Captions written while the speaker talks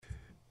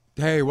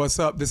Hey, what's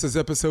up? This is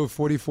episode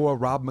 44.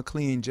 Rob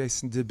McLean,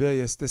 Jason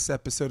DeBillius. This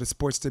episode of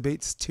Sports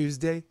Debates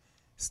Tuesday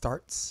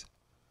starts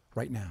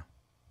right now.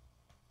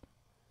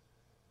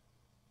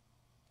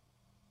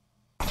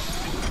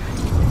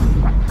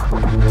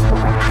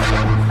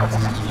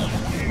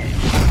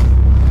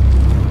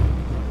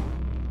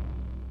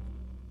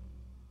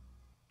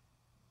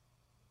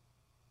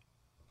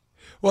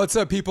 What's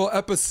up, people?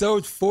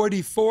 Episode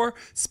 44,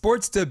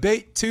 Sports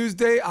Debate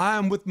Tuesday. I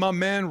am with my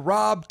man,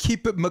 Rob.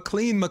 Keep it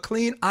McLean.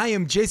 I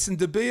am Jason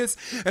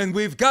DeBias, and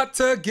we've got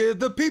to give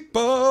the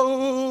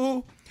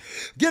people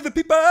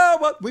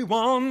what we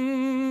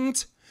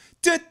want.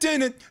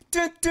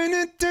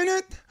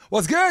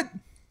 What's good?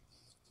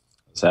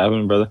 What's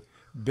happening, brother?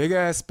 Big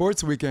ass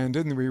sports weekend,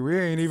 didn't we? We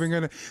ain't even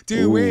gonna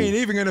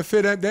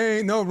fit that. There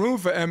ain't no room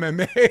for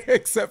MMA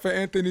except for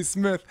Anthony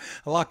Smith.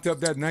 Locked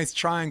up that nice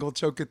triangle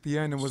choke at the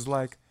end and was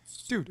like,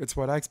 dude, it's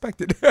what I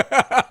expected.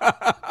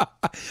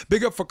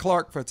 Big up for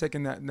Clark for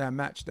taking that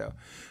match though.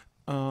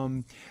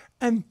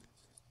 And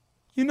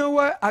you know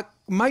what?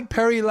 Mike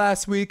Perry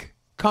last week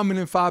coming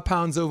in 5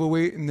 pounds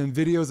overweight, and then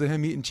videos of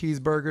him eating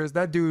cheeseburgers.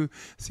 That dude,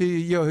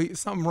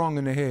 something wrong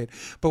in the head.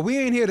 But we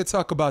ain't here to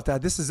talk about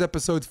that. This is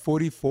episode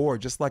 44,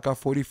 just like our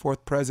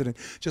 44th president,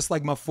 just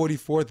like my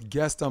 44th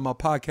guest on my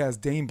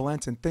podcast, Dane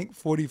Blanton. Think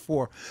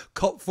 44.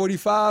 Cult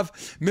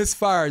 45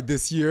 misfired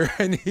this year,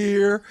 and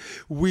here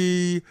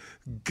we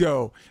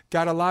go.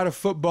 Got a lot of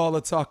football to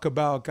talk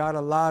about. Got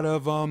a lot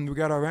of we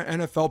got our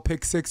NFL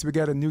pick six. We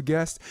got a new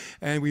guest,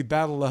 and we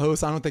battle the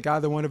host. I don't think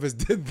either one of us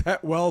did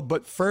that well,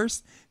 but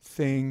first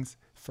things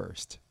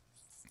first.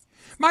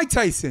 Mike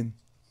Tyson,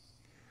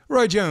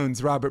 Roy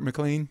Jones, Robert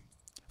McLean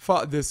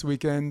fought this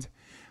weekend.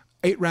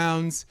 8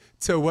 rounds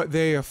to what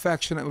they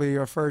affectionately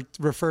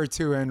refer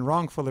to and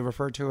wrongfully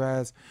refer to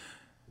as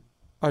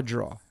a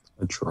draw.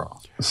 A draw.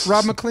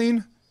 Rob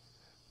McLean,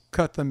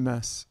 cut the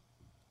mess.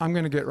 I'm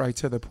going to get right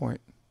to the point.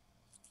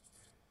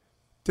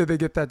 Did they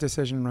get that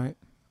decision right?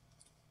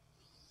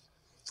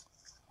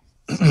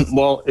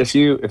 Well, if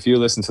you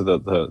listen to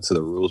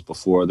the rules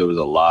before, there was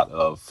a lot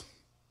of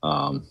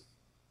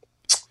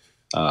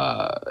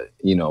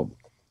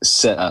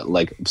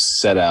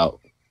set out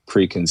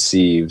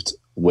preconceived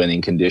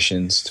winning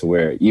conditions to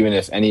where even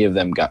if any of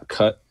them got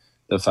cut,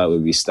 the fight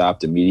would be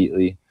stopped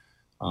immediately.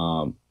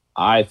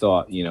 I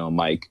thought,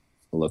 Mike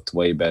looked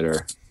way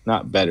better.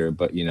 Not better,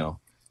 but,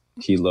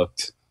 he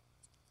looked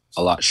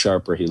a lot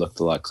sharper. He looked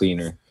a lot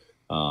cleaner,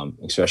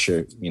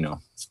 especially,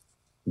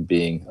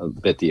 being a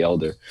bit the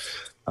elder.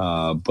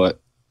 But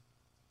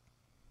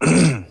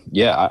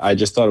yeah, I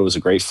just thought it was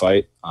a great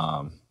fight.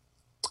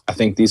 I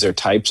think these are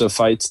types of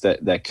fights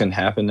that can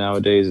happen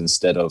nowadays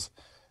instead of,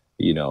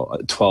 a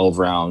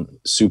 12-round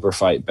super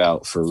fight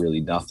bout for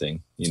really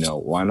nothing.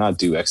 Why not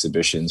do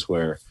exhibitions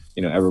where,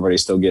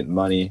 everybody's still getting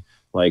money?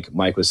 Like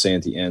Mike was saying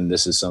at the end,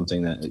 this is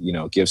something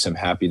that, gives him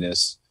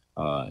happiness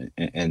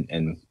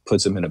and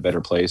puts him in a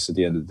better place at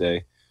the end of the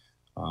day.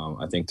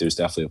 I think there's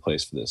definitely a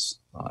place for this.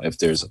 If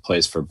there's a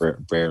place for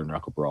bare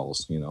knuckle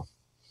brawls,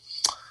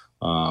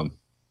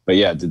 But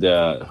yeah,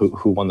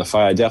 who won the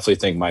fight? I definitely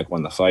think Mike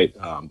won the fight,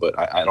 but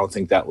I don't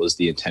think that was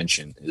the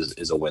intention.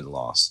 Is a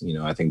win-loss.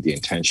 I think the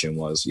intention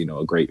was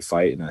a great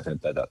fight, and I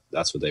think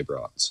that's what they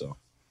brought. So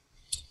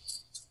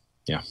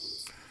yeah.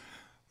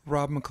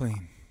 Rob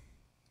McLean,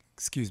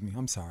 excuse me,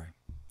 I'm sorry.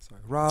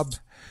 Rob,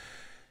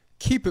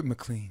 keep it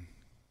McLean.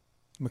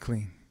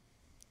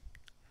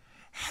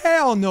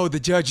 Hell no, the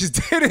judges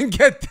didn't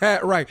get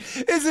that right.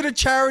 Is it a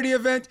charity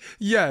event?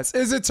 Yes.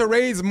 Is it to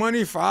raise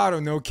money for, I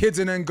don't know, kids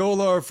in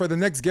Angola or for the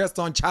next guest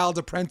on Child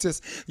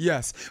Apprentice?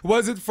 Yes.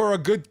 Was it for a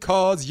good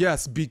cause?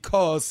 Yes,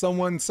 because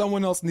someone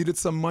else needed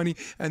some money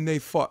and they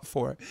fought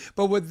for it.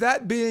 But with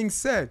that being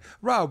said,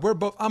 Rob,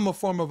 I'm a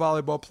former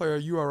volleyball player.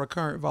 You are a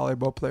current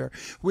volleyball player.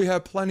 We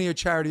have plenty of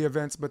charity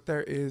events, but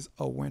there is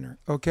a winner,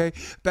 okay?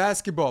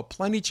 Basketball,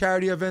 plenty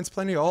charity events,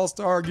 plenty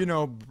all-star,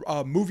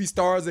 movie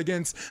stars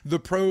against the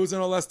pros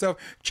and all that stuff,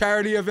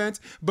 charity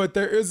events, but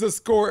there is a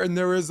score and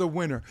there is a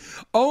winner.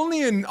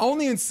 Only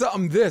in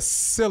something this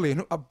silly.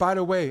 And by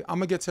the way, I'm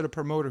gonna get to the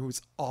promoter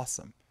who's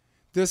awesome.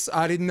 This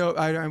I didn't know.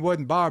 I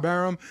wasn't Bob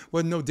Arum,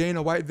 wasn't no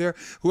Dana White there.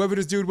 Whoever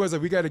this dude was,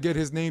 we got to get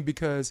his name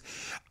because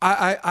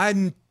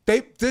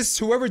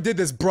whoever did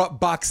this brought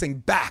boxing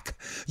back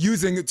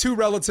using 2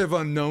 relative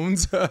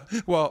unknowns.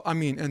 Well, I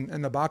mean,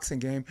 in the boxing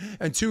game,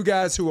 and 2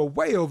 guys who are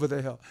way over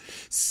the hill.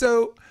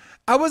 So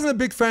I wasn't a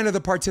big fan of the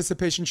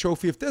participation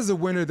trophy. If there's a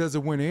winner, there's a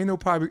winner. Ain't no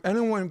problem.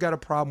 Anyone got a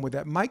problem with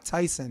that. Mike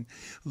Tyson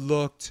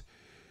looked,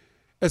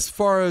 as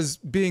far as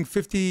being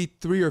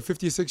 53 or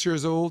 56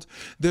 years old,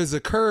 there's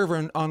a curve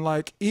on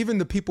like even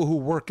the people who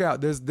work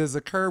out. There's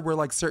a curve where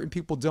like certain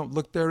people don't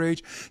look their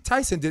age.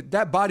 Tyson did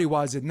that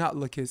body-wise did not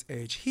look his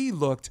age. He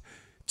looked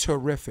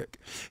terrific.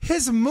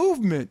 His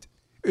movement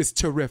is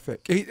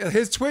terrific.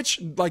 His twitch,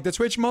 like the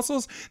twitch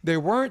muscles, they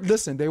weren't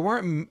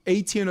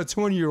 18 or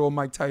 20-year-old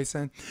Mike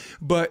Tyson,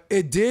 but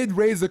it did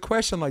raise the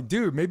question like,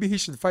 dude, maybe he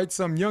should fight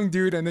some young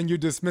dude, and then you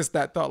dismiss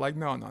that thought like,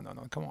 no,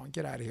 come on,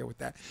 get out of here with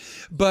that.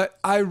 But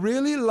I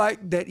really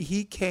like that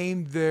he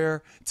came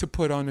there to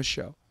put on a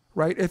show.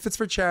 right? If it's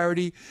for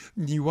charity,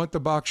 you want the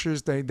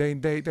boxers. They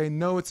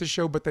know it's a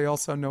show, but they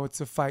also know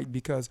it's a fight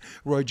because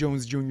Roy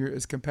Jones Jr.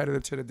 is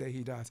competitive to the day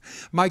he dies.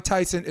 Mike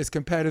Tyson is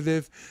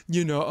competitive,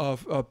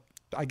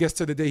 I guess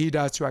to the day he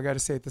dies too. I got to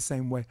say it the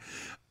same way.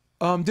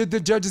 Did the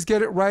judges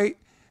get it right?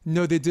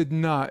 No, they did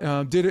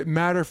not. Did it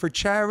matter for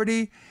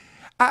charity?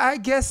 I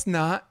guess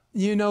not.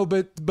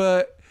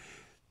 But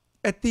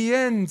at the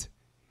end,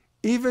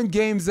 even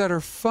games that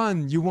are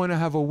fun, you want to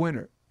have a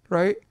winner,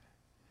 right?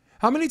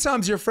 How many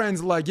times your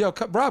friends like, yo,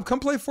 Rob, come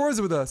play fours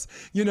with us?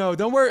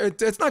 Don't worry,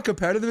 it's not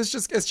competitive. It's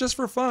just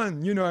for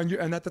fun.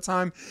 And at the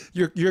time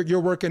you're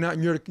working out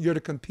and you're to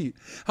compete.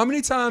 How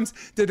many times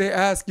did they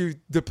ask you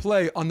to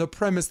play on the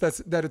premise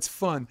that it's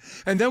fun?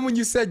 And then when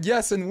you said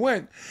yes and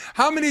went,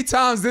 how many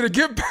times did it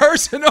get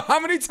personal? How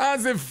many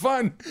times did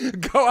fun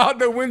go out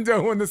the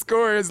window when the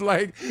score is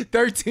like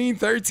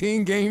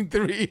 13-13, game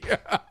 3,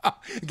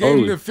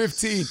 game to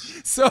 15?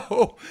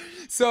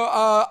 So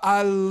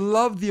I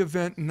love the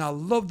event, and I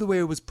love the way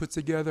it was put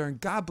together,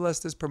 and God bless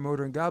this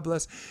promoter, and God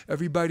bless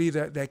everybody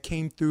that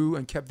came through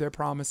and kept their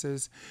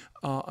promises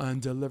and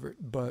delivered.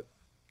 But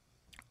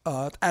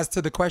as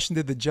to the question,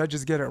 did the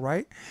judges get it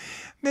right?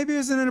 Maybe it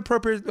was an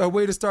inappropriate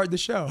way to start the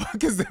show,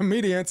 because the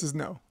immediate answer is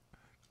no.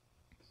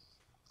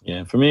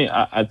 Yeah, for me,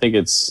 I think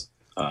it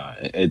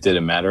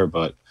didn't matter,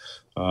 but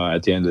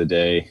at the end of the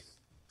day,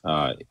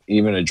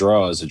 even a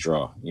draw is a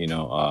draw,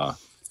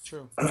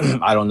 True.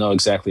 I don't know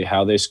exactly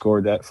how they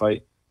scored that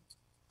fight.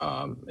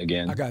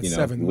 Again, I got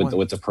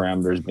with the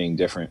parameters being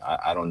different,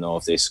 I don't know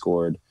if they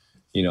scored,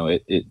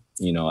 it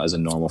as a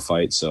normal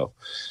fight. So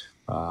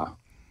I'll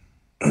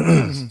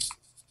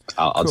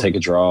Cool. take a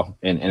draw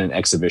in an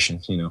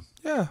exhibition.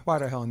 Yeah, why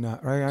the hell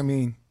not, right? I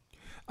mean,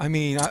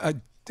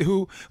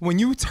 when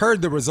you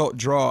heard the result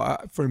draw,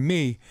 for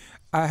me,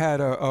 I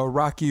had a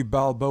Rocky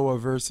Balboa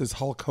versus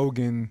Hulk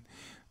Hogan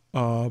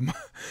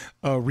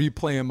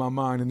replay in my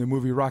mind in the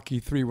movie Rocky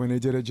 3 when they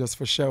did it just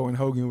for show, and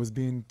Hogan was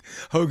being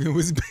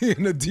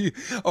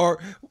or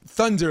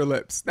Thunder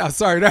Lips. Now,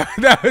 sorry,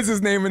 that was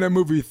his name in the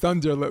movie.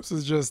 Thunder Lips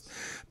was just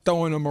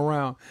throwing him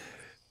around.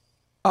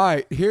 All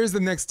right, here's the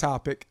next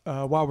topic.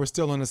 While we're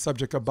still on the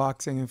subject of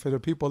boxing, and for the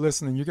people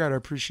listening, you got to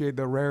appreciate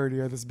the rarity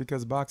of this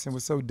because boxing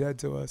was so dead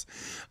to us.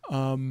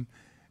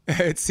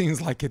 It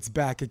seems like it's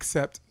back,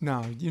 except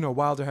now,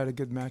 Wilder had a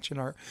good match, and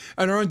our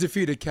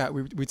undefeated cat,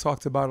 we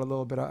talked about it a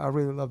little bit. I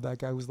really love that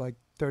guy who's like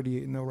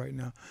 38-0 right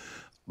now.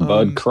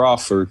 Bud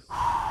Crawford.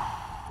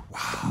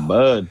 Wow.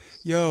 Bud.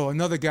 Yo,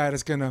 another guy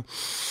that's going to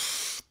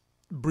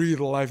breathe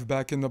life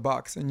back in the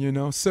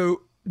boxing,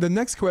 So the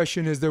next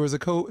question is there was a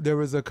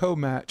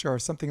co-match or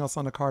something else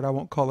on the card. I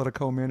won't call it a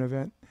co-main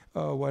event,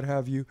 what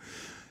have you.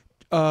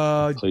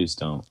 Please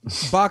don't.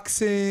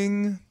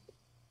 Boxing,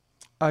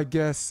 I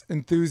guess,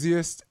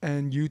 enthusiast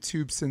and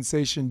YouTube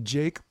sensation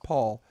Jake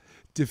Paul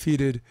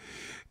defeated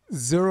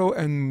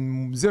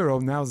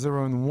 0-0, now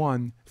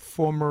 0-1,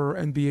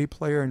 former NBA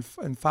player and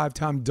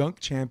 5-time dunk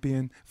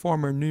champion,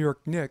 former New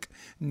York Knick,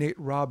 Nate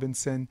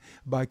Robinson,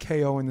 by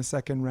KO in the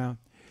second round.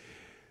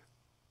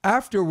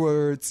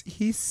 Afterwards,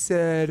 he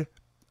said,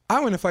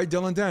 I want to fight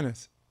Dylan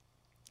Dennis.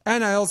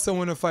 And I also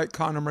want to fight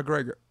Conor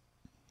McGregor,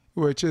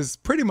 which is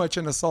pretty much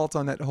an assault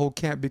on that whole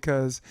camp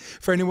because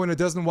for anyone who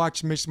doesn't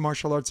watch mixed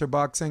martial arts or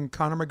boxing,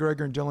 Conor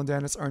McGregor and Dylan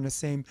Dennis are in the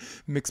same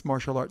mixed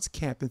martial arts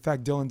camp. In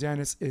fact, Dylan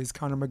Dennis is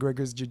Conor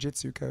McGregor's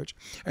jiu-jitsu coach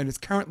and is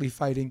currently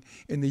fighting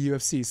in the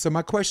UFC. So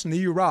my question to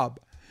you, Rob,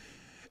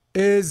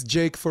 is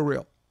Jake for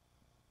real?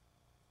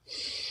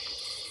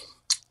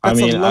 I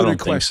don't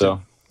think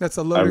so. That's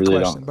a loaded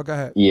question, but go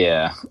ahead.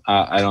 Yeah,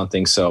 I don't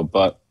think so.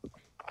 But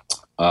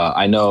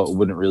I know it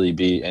wouldn't really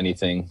be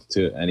anything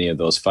to any of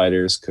those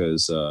fighters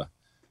because, a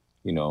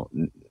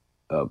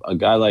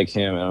guy like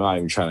him, and I'm not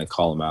even trying to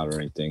call him out or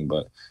anything,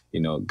 but,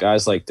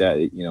 guys like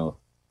that,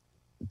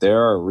 there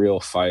are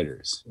real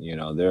fighters,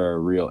 there are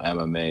real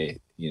MMA,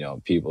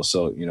 people.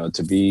 So,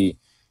 to be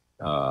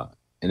an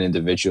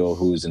individual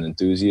who's an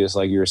enthusiast,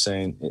 like you were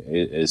saying,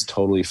 is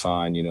totally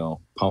fine,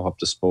 pump up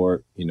the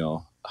sport,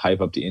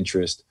 hype up the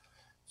interest.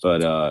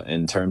 But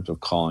in terms of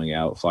calling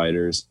out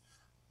fighters,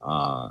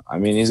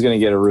 he's going to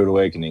get a rude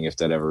awakening if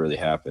that ever really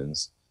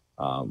happens.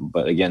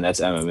 But again, that's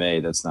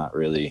MMA. That's not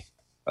really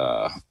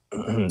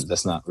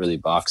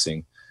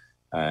boxing.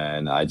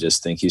 And I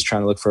just think he's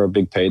trying to look for a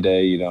big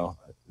payday.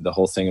 The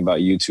whole thing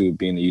about YouTube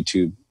being the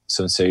YouTube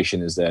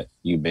sensation is that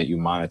you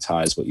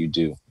monetize what you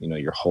do.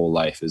 Your whole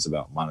life is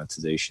about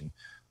monetization.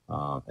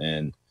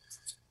 And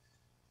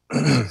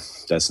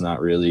that's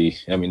not really,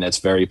 that's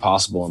very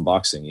possible in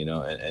boxing,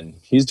 and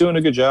he's doing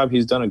a good job.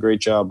 He's done a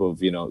great job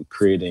of,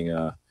 creating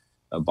a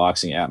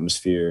boxing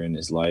atmosphere in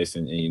his life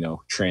and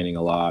training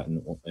a lot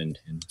and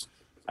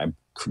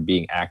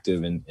being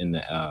active in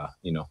the,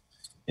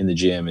 in the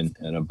gym and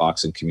in a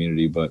boxing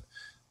community. But,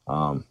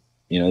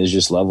 there's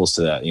just levels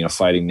to that,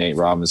 fighting Nate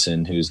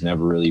Robinson, who's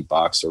never really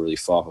boxed or really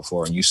fought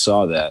before. And you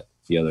saw that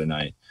the other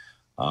night.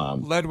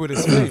 Led with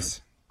his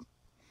face.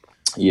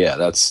 Yeah,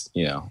 that's,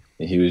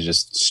 he was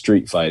just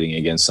street fighting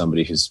against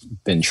somebody who's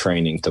been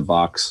training to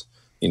box,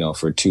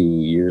 for 3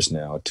 years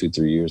now.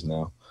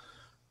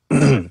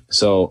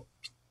 So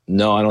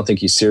no, I don't think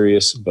he's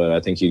serious, but I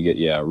think you get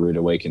a rude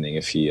awakening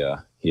if he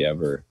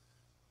ever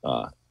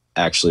uh,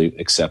 actually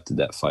accepted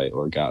that fight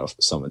or got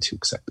someone to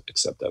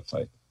accept that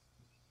fight.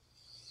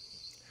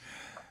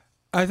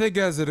 I think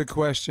as to the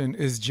question,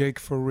 is Jake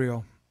for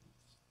real?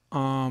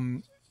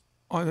 Um,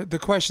 the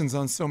question's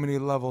on so many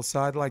levels,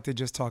 so I'd like to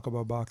just talk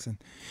about boxing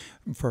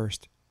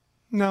first.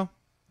 No,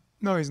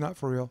 no, he's not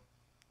for real.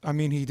 I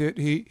mean, he did.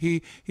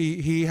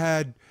 He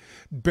had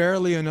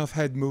barely enough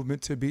head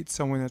movement to beat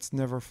someone that's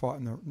never fought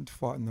in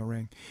the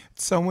ring.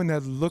 Someone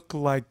that looked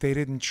like they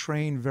didn't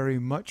train very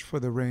much for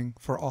the ring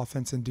for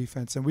offense and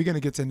defense. And we're gonna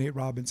get to Nate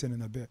Robinson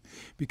in a bit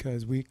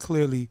because we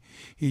clearly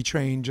he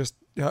trained just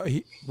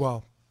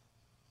well,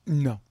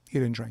 no, he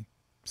didn't train.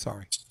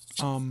 Sorry.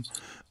 Um,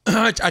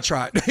 I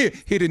tried.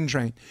 He didn't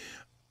train.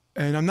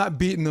 And I'm not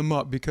beating them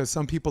up because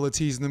some people are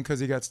teasing him because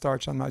he got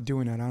starched. I'm not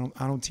doing that.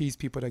 I don't tease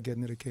people that get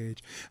into the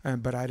cage.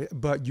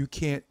 But you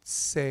can't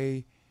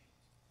say,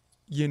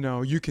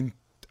 you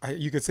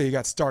could say he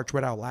got starched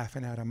without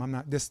laughing at him. I'm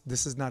not this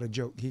is not a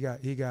joke. He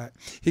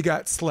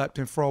got slept,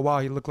 and for a while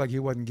he looked like he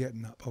wasn't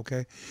getting up,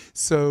 okay?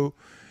 So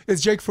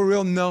is Jake for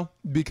real? No,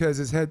 because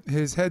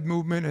his head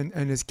movement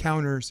and his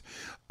counters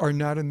are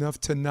not enough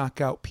to knock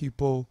out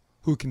people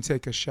who can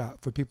take a shot,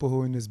 for people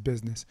who are in this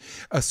business,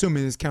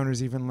 assuming his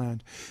counters even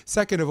land.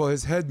 Second of all,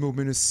 his head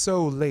movement is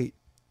so late.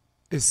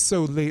 Is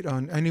so late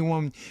on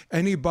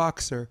any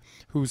boxer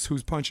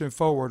who's punching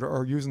forward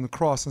or using the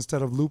cross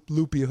instead of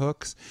loopy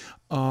hooks,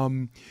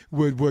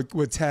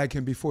 would tag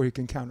him before he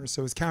can counter.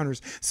 So his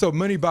counters. So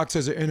many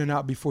boxers are in and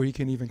out before he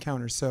can even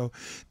counter. So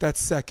that's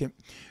second.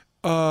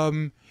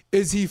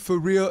 Is he for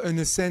real in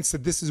the sense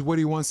that this is what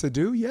he wants to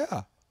do?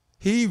 Yeah.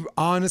 He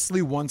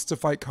honestly wants to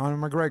fight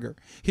Conor McGregor.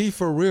 He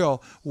for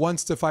real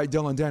wants to fight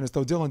Dylan Dennis,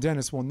 though Dylan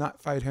Dennis will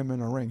not fight him in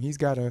a ring. He's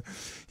got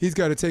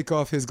to take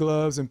off his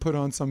gloves and put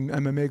on some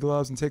MMA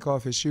gloves and take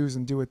off his shoes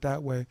and do it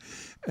that way.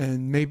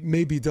 And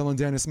maybe Dylan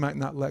Dennis might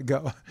not let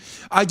go.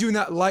 I do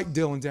not like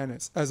Dylan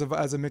Dennis as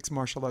a mixed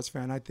martial arts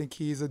fan. I think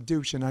he's a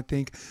douche, and I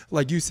think,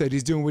 like you said,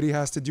 he's doing what he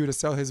has to do to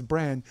sell his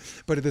brand.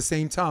 But at the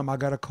same time, I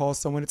gotta call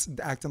someone that's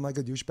acting like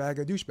a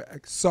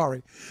douchebag.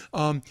 Sorry.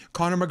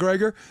 Conor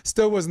McGregor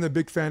still wasn't a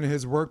big fan of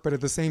his work, but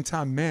at the same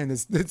time, man,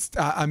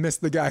 I miss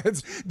the guy.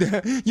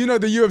 The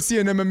UFC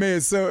and MMA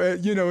is so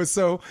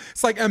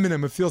it's like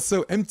Eminem. It feels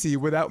so empty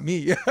without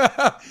me.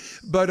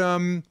 But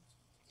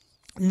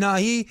nah,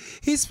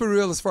 he's for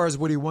real as far as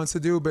what he wants to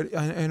do. But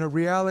in a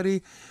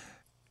reality,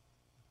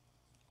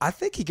 I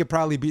think he could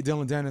probably beat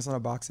Dylan Dennis in a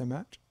boxing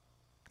match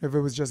if it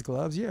was just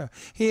gloves. Yeah,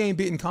 he ain't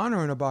beating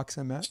Conor in a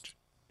boxing match.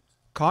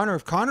 Conor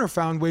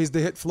found ways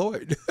to hit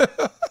Floyd.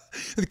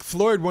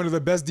 Floyd, one of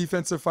the best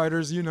defensive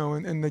fighters,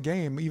 in the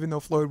game, even though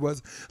Floyd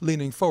was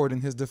leaning forward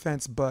in his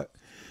defense. But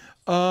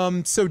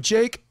so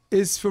Jake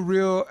is for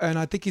real, and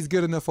I think he's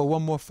good enough for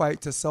one more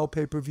fight to sell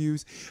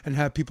pay-per-views and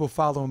have people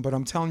follow him. But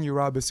I'm telling you,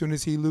 Rob, as soon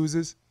as he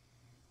loses,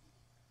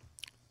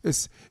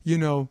 as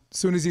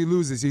soon as he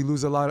loses, he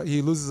loses a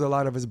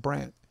lot of his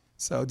brand.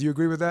 So do you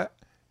agree with that?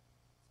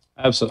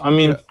 Absolutely. I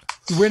mean,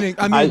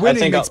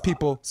 winning makes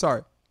people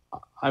sorry.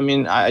 I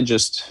mean, I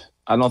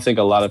don't think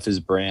a lot of his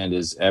brand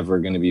is ever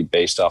going to be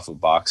based off of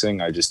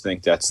boxing. I just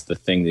think that's the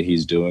thing that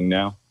he's doing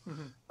now.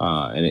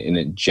 Mm-hmm. And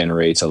it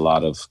generates a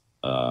lot of,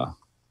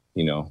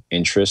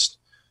 interest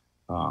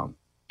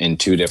in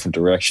two different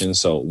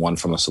directions. So one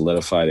from a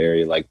solidified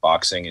area like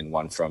boxing and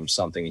one from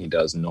something he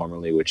does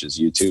normally, which is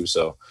YouTube.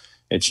 So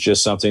it's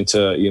just something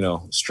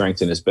to,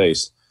 strengthen his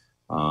base.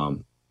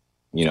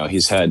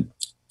 He's had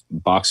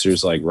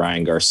boxers like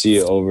Ryan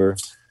Garcia over.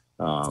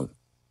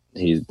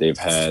 He's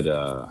had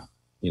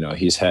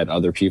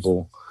other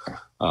people,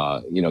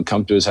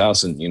 come to his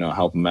house and,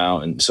 help him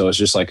out. And so it's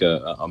just like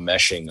a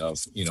meshing of,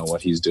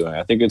 what he's doing.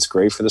 I think it's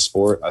great for the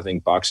sport. I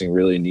think boxing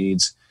really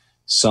needs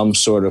some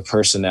sort of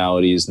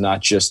personalities,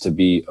 not just to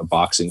be a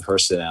boxing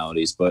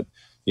personalities, but,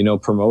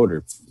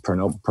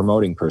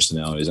 promoting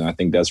personalities. And I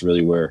think that's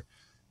really where,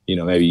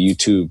 maybe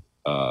YouTube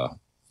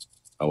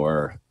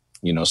or,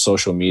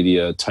 social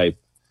media type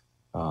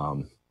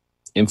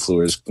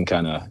influencers can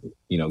kind of,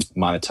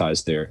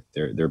 monetize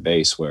their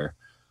base where,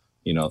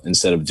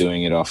 instead of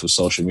doing it off of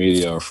social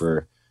media or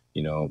for,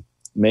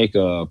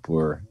 makeup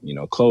or,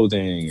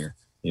 clothing or,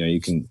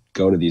 you can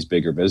go to these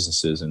bigger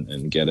businesses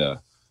and get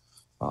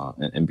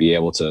and be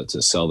able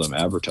to sell them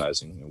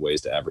advertising and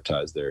ways to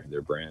advertise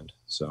their brand.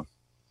 So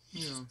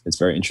it's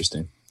very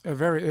interesting.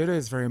 It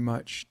is very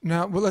much.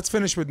 Now, well, let's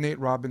finish with Nate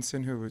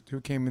Robinson,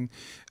 who came in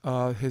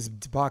his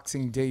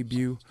boxing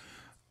debut.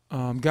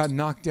 Got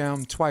knocked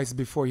down twice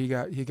before he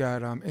got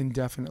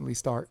indefinitely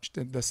starched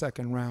in the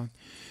second round.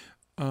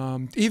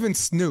 Even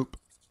Snoop,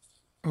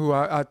 who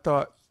I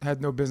thought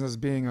had no business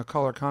being a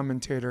color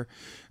commentator,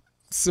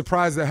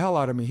 surprised the hell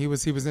out of me. He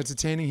was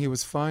entertaining, he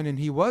was fun, and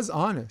he was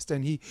honest.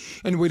 And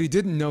what he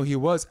didn't know, he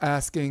was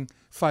asking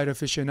fight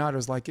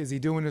aficionados, like, is he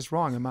doing this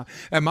wrong?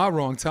 Am I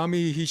wrong? Tell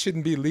me he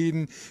shouldn't be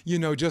leading,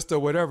 just or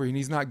whatever, and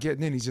he's not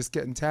getting in, he's just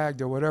getting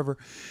tagged or whatever.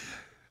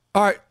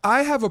 All right,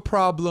 I have a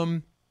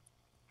problem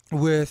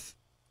with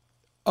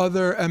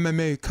other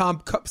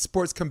MMA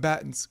sports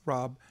combatants,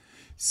 Rob,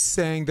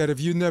 saying that if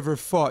you never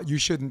fought, you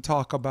shouldn't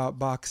talk about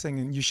boxing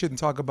and you shouldn't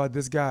talk about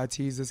this guy,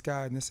 tease this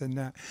guy, and this and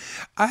that.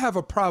 I have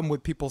a problem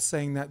with people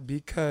saying that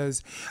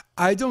because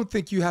I don't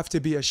think you have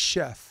to be a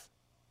chef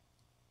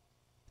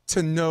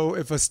to know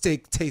if a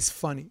steak tastes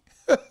funny.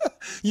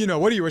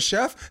 What are you, a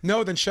chef?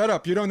 No, then shut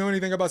up. You don't know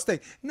anything about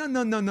steak. No,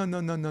 no, no, no, no,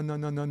 no, no, no,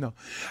 no, no, no.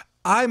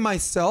 I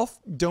myself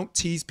don't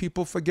tease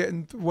people for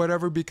getting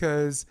whatever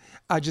because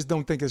I just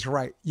don't think it's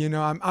right.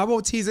 I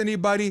won't tease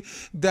anybody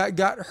that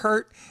got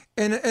hurt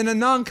in a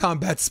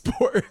non-combat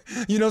sport.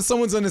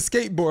 Someone's on a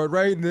skateboard,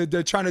 right? And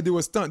they're trying to do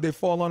a stunt. They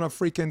fall on a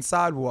freaking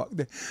sidewalk.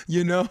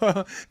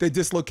 They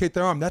dislocate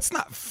their arm. That's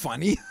not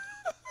funny.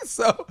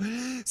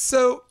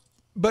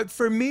 But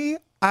for me,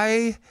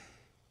 I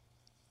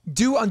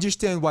do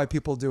understand why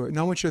people do it. And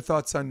I want your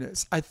thoughts on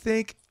this. I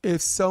think if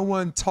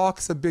someone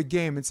talks a big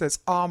game and says,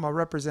 oh, I'm going to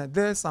represent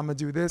this, I'm going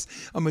to do this,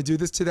 I'm going to do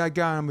this to that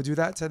guy, I'm going to do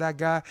that to that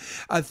guy.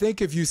 I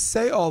think if you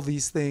say all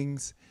these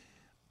things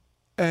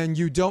and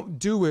you don't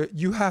do it,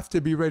 you have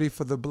to be ready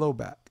for the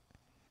blowback.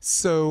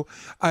 So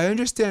I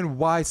understand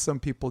why some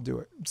people do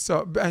it.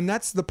 And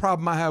that's the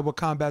problem I have with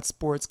combat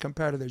sports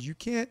competitors. You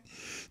can't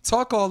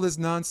talk all this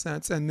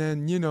nonsense and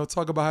then,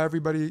 talk about how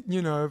everybody,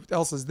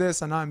 else is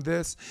this and I'm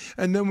this.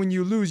 And then when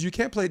you lose, you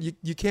can't play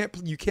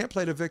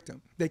the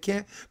victim. They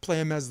can't play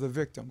him as the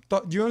victim.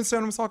 Do you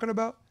understand what I'm talking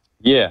about?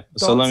 Yeah.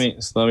 Thoughts? So let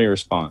me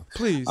respond.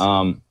 Please.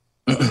 I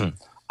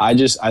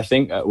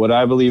think what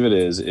I believe it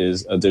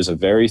is there's a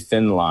very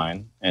thin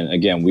line. And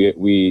again,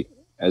 we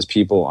as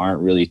people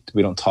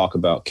we don't talk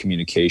about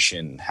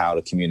communication, how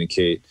to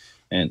communicate,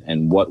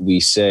 and what we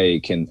say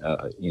can,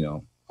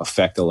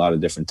 affect a lot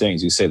of different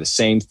things. You say the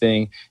same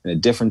thing in a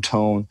different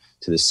tone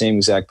to the same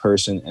exact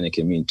person, and it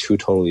can mean two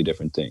totally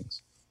different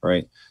things,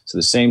 right? So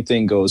the same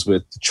thing goes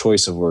with the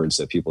choice of words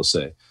that people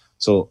say.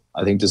 So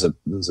I think there's a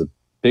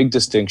big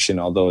distinction,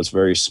 although it's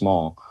very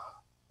small,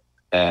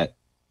 at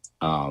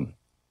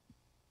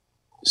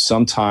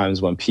sometimes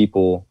when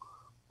people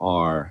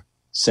are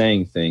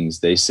saying things,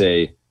 they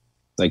say,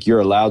 like, you're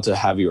allowed to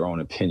have your own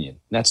opinion.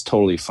 That's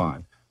totally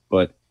fine.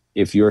 But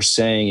if you're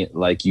saying it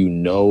like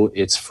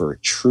it's for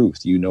truth,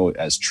 it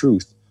as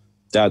truth,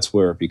 that's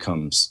where it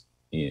becomes,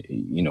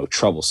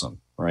 troublesome,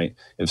 right?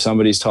 If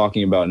somebody's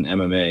talking about an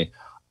MMA,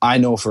 I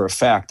know for a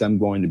fact I'm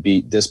going to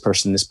beat this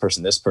person, this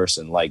person, this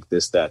person, like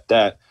this,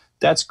 that.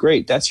 That's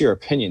great. That's your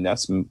opinion.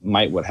 That's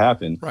might what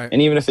happened. Right. And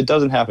even if it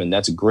doesn't happen,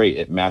 that's great.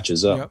 It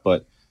matches up. Yep.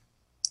 But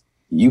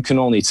you can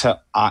only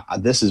tell,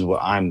 this is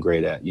what I'm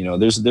great at.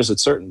 There's a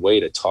certain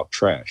way to talk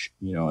trash,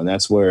 and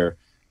that's where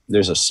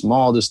there's a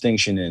small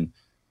distinction in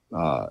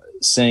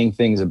saying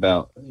things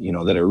about,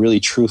 that are really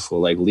truthful,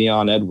 like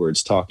Leon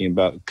Edwards talking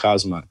about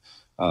Kazmat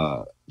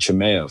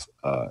Chimaev.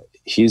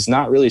 He's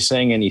not really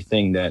saying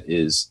anything that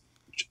is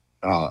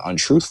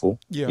untruthful.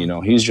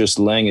 Yeah. He's just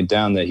laying it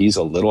down that he's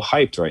a little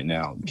hyped right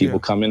now. People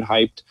come in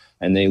hyped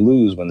and they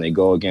lose when they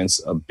go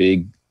against a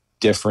big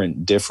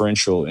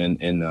differential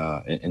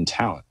in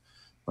talent.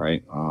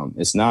 Right.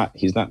 He's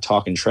not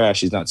talking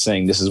trash. He's not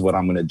saying this is what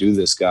I'm going to do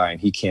this guy and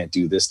he can't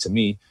do this to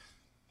me.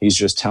 He's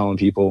just telling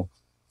people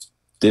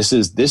this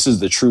is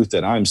the truth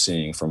that I'm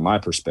seeing from my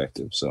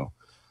perspective. So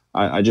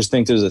I just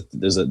think there's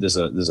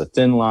a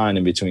thin line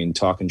in between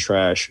talking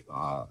trash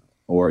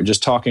or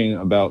just talking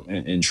about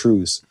in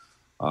truth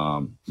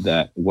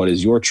that what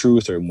is your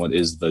truth or what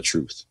is the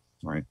truth.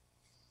 Right.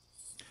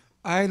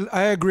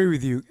 I agree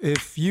with you.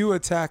 If you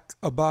attack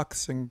a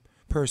boxing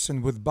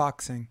person with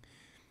boxing,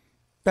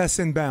 that's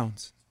in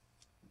bounds,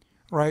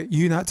 right?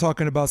 You're not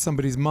talking about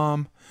somebody's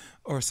mom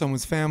or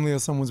someone's family or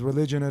someone's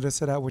religion or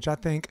this or that, which I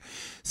think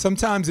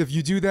sometimes if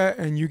you do that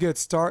and you get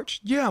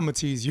starched, I'm going to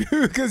tease you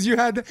because you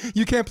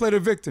can't play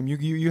the victim.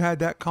 You had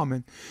that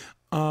coming.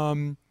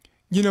 We're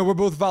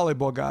both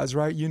volleyball guys,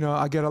 right?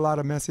 I get a lot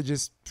of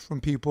messages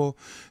from people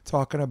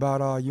talking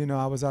about,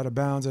 I was out of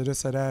bounds or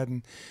this or that.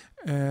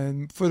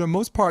 And for the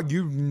most part,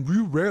 you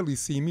rarely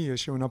see me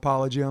issue an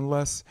apology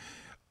unless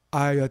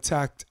I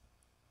attacked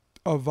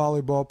a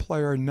volleyball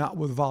player not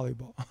with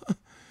volleyball.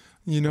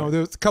 There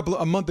was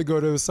a month ago,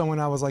 there was someone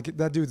I was like,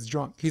 that dude's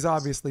drunk. He's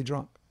obviously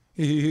drunk.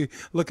 He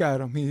look at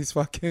him. He's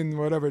fucking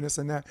whatever, this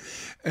and that.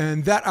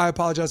 And that I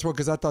apologize for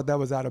because I thought that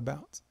was out of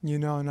bounds,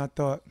 and I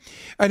thought,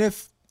 and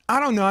if,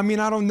 I don't know,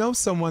 I don't know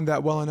someone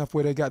that well enough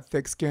where they got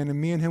thick skin, and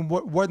me and him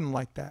wasn't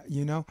like that,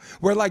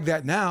 We're like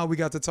that now. We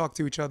got to talk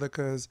to each other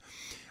because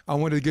I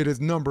wanted to get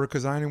his number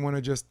because I didn't want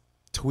to just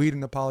tweet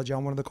an apology. I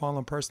wanted to call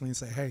him personally and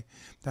say, hey,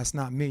 that's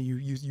not me.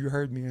 You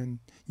heard me, and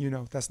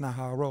that's not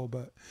how I roll.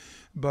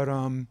 But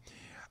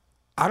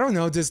I don't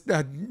know. Does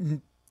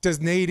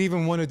Nate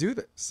even want to do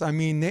this? I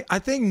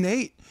think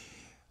Nate.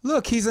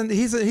 Look, he's an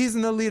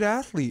elite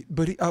athlete,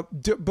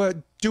 but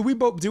do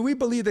we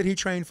believe that he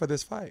trained for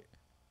this fight?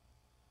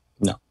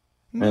 No.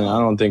 And I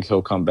don't think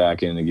he'll come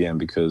back in again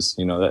because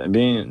that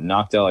being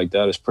knocked out like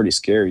that is pretty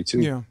scary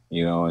too. Yeah.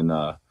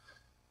 And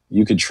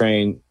you could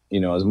train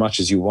as much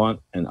as you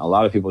want. And a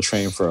lot of people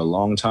train for a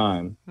long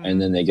time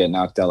and then they get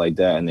knocked out like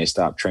that and they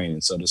stop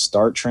training. So to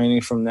start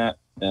training from that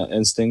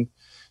instinct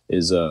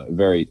is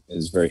very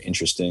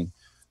interesting.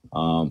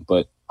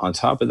 But on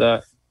top of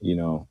that, you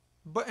know,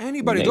 But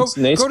anybody, Nate's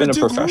go to been a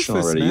Duke professional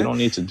Rufus, already. You man. don't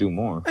need to do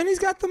more. And he's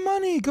got the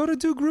money. Go to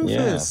Duke Yeah,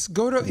 Rufus.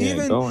 Go to yeah,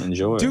 even go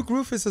enjoy. Duke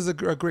Rufus is a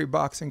great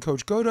boxing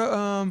coach. Go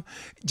to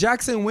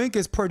Jackson Wink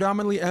is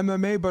predominantly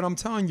MMA, but I'm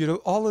telling you,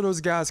 all of those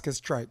guys can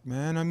strike,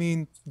 man. I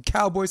mean,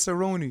 Cowboy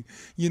Cerrone,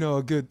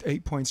 a good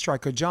 8-point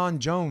striker. John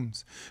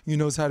Jones,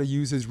 knows how to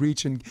use his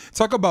reach and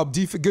talk about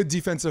good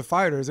defensive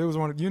fighters. It was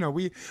one,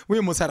 we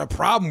almost had a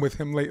problem with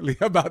him lately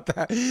about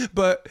that.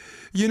 But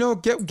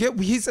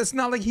it's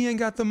not like he ain't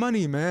got the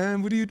money,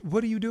 man.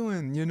 What are you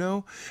doing?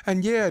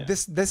 And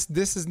this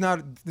is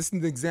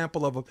an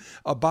example of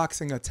a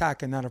boxing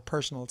attack and not a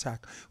personal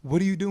attack.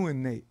 What are you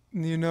doing, Nate?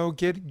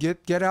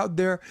 Get out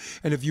there,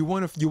 and if you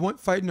want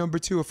fight number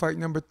 2 or fight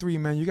number 3,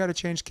 man, you got to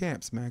change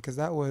camps, man, because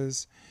that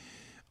was,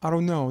 I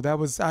don't know, that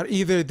was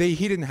either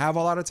he didn't have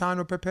a lot of time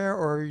to prepare,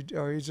 or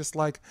he's just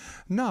like,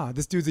 nah,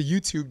 this dude's a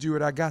YouTube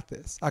dude. I got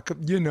this. I could,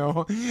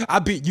 I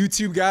beat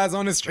YouTube guys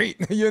on the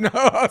street,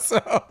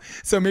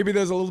 so maybe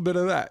there's a little bit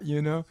of that,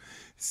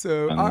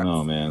 So I don't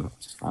know, man.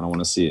 I don't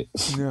want to see it.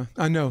 Yeah,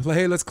 I know.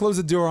 Hey, let's close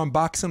the door on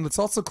boxing. Let's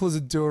also close the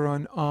door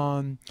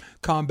on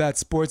combat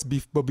sports.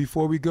 But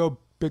before we go,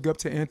 big up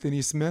to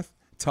Anthony Smith,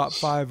 top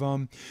 5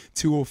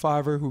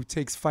 205er who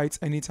takes fights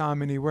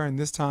anytime, anywhere. And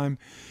this time,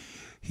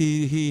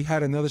 he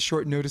had another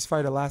short notice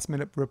fight, a last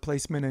minute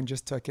replacement, and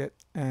just took it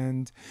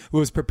and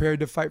was prepared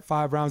to fight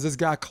 5 rounds. This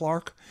guy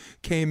Clark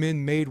came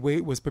in, made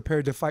weight, was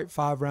prepared to fight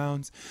 5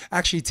 rounds.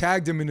 Actually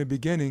tagged him in the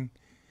beginning.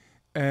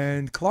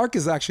 And Clark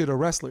is actually the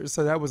wrestler,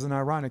 so that was an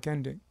ironic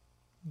ending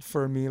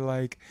for me.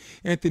 Like,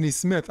 Anthony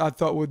Smith, I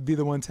thought would be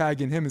the one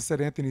tagging him. Instead,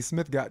 Anthony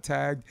Smith got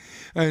tagged.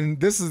 And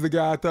this is the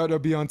guy I thought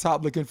would be on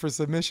top looking for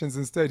submissions.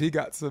 Instead, he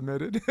got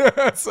submitted.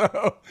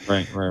 So,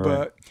 Right.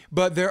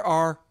 But there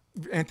are,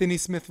 Anthony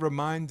Smith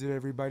reminded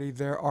everybody,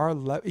 there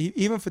are,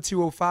 even for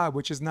 205,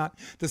 which is not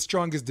the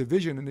strongest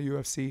division in the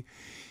UFC,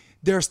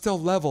 there are still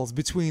levels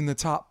between the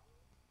top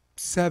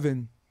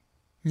 7,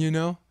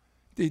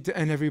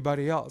 and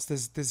everybody else.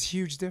 There's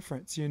huge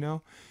difference,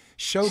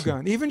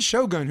 Shogun, even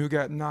Shogun, who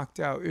got knocked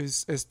out,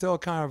 is still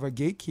kind of a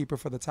gatekeeper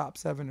for the top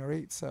 7 or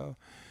 8. So,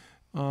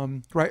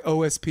 right,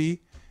 OSP,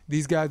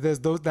 these guys,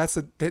 that's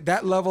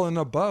that level and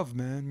above,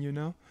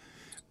 man,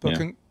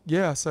 But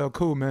so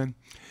cool, man.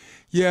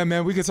 Yeah,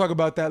 man, we can talk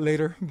about that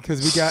later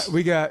because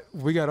we got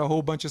a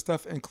whole bunch of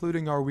stuff,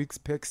 including our week's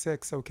pick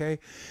 6. Okay,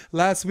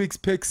 last week's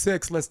pick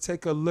 6. Let's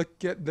take a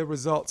look at the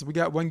results. We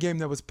got one game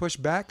that was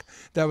pushed back.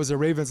 That was the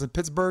Ravens in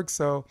Pittsburgh.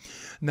 So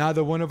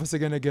neither one of us are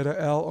gonna get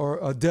a L or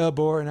a dub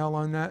or an L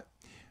on that.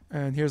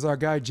 And here's our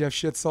guy, Jeff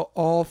Schitzel.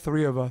 All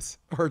 3 of us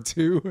are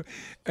 2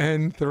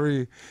 and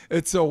 3.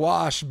 It's a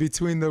wash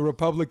between the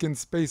Republican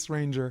Space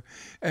Ranger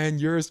and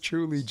yours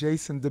truly,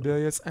 Jason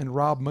DeBillius and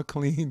Rob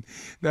McLean.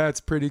 That's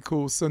pretty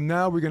cool. So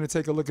now we're going to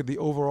take a look at the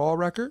overall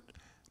record.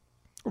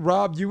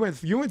 Rob, you went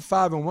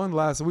 5-1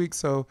 last week,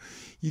 so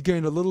you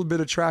gained a little bit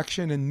of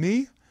traction. And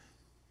me,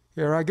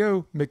 here I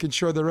go, making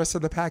sure the rest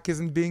of the pack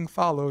isn't being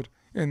followed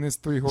in this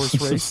 3-horse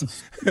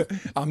race.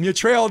 I'm your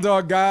trail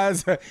dog,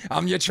 guys.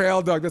 I'm your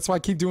trail dog. That's why I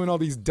keep doing all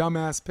these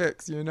dumbass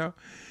picks,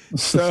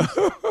 So,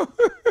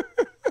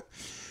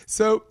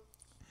 so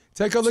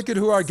take a look at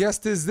who our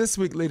guest is this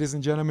week, ladies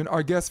and gentlemen.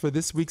 Our guest for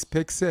this week's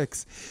pick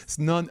 6 is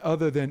none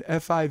other than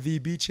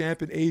FIVB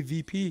champ and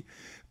AVP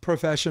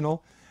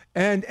professional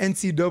and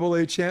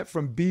NCAA champ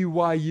from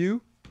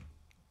BYU,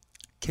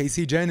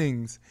 Casey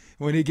Jennings.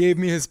 When he gave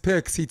me his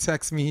picks, he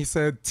texted me, he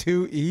said,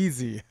 too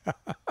easy.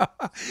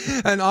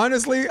 And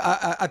honestly,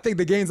 I think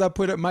the games I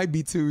put up might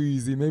be too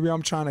easy. Maybe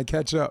I'm trying to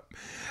catch up.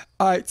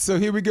 All right, so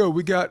here we go.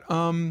 We got,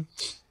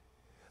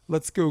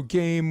 let's go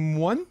game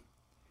 1.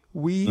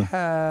 We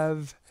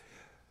have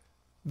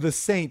the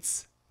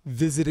Saints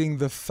visiting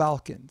the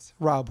Falcons.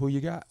 Rob, who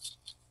you got?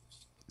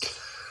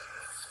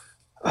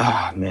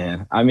 Ah,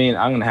 man. I mean,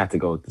 I'm going to have to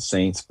go with the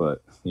Saints,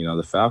 but,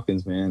 the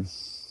Falcons, man,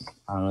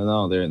 I don't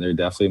know. They're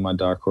definitely my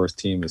dark horse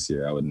team this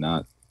year. I would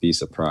not be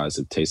surprised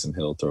if Taysom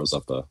Hill throws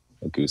up a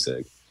goose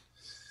egg.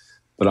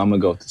 But I'm going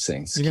to go with the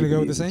Saints. You're going to go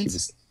with the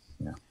Saints?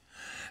 Yeah.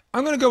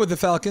 I'm going to go with the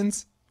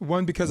Falcons.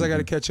 1, because I got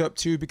to catch up.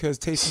 2, because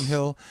Taysom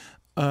Hill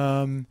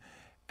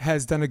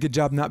has done a good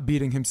job not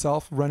beating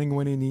himself, running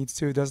when he needs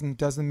to.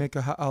 Doesn't make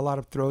a lot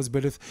of throws.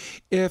 But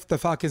if the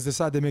Falcons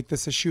decide to make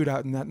this a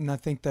shootout, and I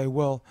think they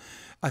will,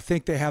 I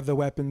think they have the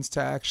weapons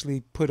to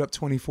actually put up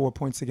 24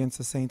 points against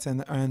the Saints.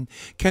 And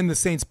can the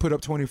Saints put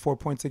up 24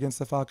 points against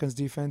the Falcons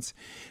defense?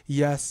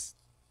 Yes,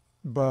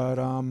 but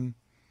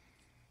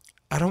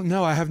I don't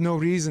know. I have no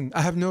reason to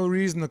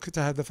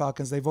have the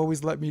Falcons. They've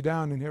always let me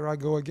down, and here I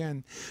go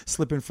again,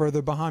 slipping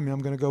further behind me. I'm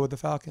going to go with the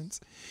Falcons.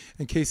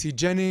 And Casey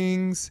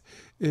Jennings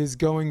is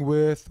going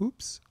with,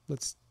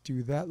 let's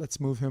do that. Let's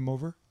move him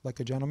over like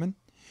a gentleman.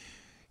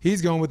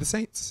 He's going with the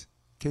Saints.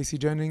 Casey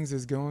Jennings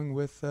is going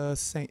with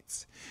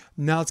Saints.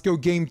 Now let's go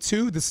game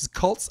 2. This is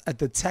Colts at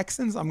the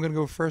Texans. I'm going to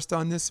go first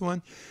on this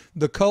one.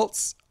 The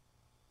Colts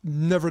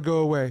never go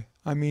away.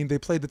 I mean, they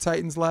played the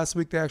Titans last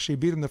week. They actually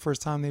beat them the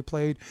first time they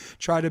played.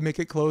 Tried to make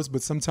it close,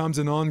 but sometimes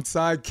an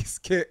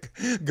onside kick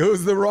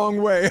goes the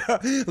wrong way,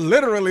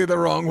 literally the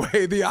wrong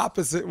way, the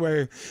opposite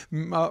way.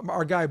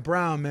 Our guy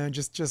Brown, man,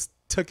 just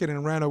took it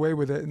and ran away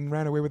with it and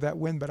ran away with that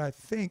win. But I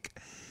think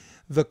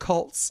the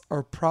Colts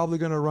are probably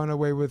going to run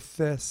away with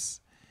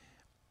this.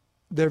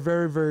 They're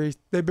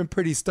they've been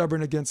pretty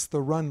stubborn against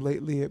the run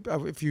lately,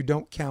 if you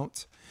don't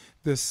count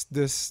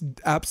this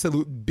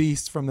absolute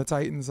beast from the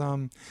Titans.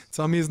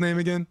 Tell me his name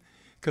again,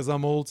 because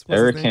I'm old. What's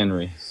Derrick his name?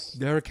 Henry.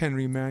 Derrick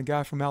Henry, man,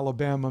 guy from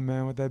Alabama,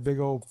 man, with that big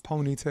old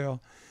ponytail.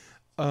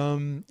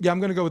 Yeah, I'm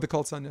gonna go with the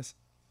Colts on this.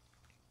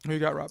 Who you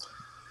got, Rob?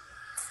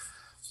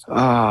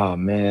 Oh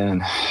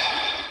man,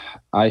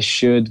 I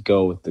should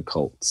go with the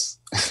Colts.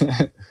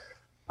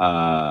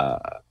 uh,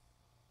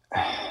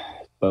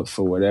 but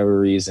for whatever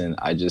reason,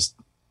 I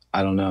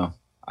don't know.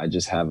 I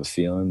just have a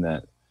feeling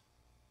that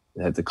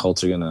the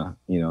Colts are gonna,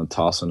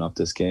 toss one up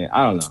this game.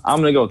 I don't know. I'm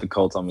gonna go with the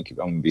Colts. I'm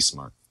gonna be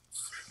smart.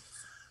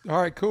 All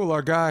right, cool.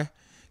 Our guy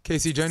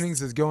Casey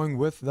Jennings is going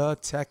with the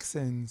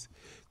Texans.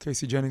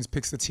 Casey Jennings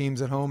picks the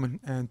teams at home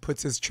and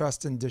puts his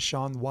trust in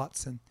Deshaun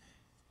Watson.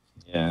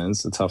 Yeah,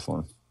 it's a tough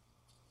one.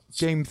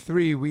 Game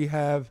 3, we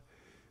have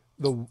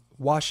the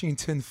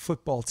Washington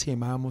football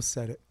team. I almost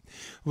said it.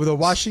 With the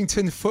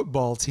Washington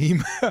football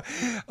team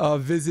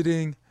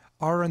visiting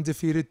our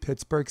undefeated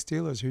Pittsburgh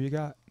Steelers. Who you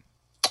got?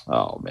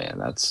 Oh man,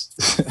 that's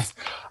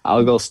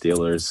I'll go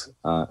Steelers.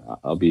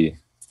 I'll be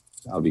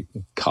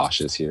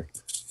cautious here.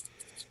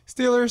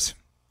 Steelers.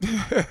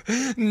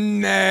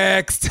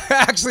 Next.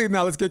 Actually,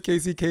 no, let's get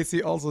Casey.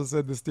 Casey also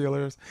said the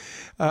Steelers.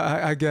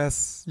 I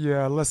guess,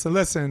 yeah,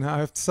 listen.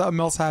 If something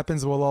else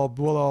happens, we'll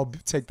all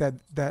take that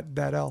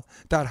L,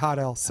 that hot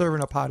L,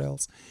 serving up hot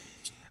L's.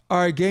 All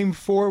right, game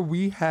 4,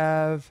 we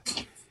have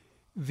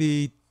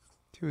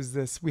who's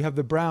this? We have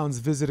the Browns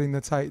visiting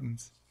the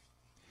Titans.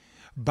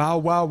 Bow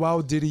wow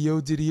wow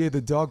diddy-o diddy-o.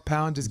 The dog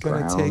pound is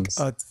gonna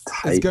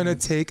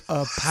take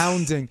a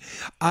pounding.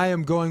 I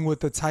am going with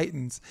the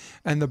Titans,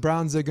 and the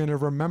Browns are gonna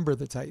remember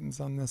the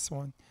Titans on this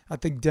one. I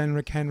think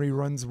Derrick Henry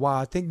runs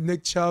wild. I think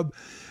Nick Chubb,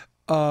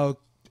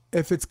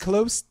 if it's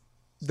close,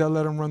 they'll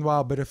let him run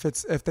wild. But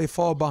if they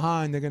fall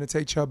behind, they're gonna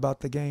take Chubb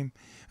out the game,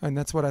 and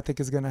that's what I think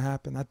is gonna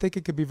happen. I think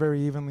it could be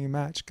very evenly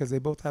matched because they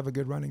both have a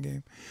good running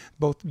game,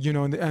 both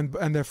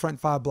and their front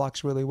 5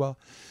 blocks really well.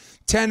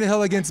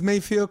 Tannehill against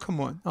Mayfield,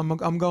 come on.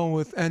 I'm going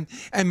with and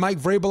Mike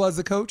Vrabel as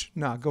a coach.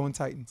 Nah, going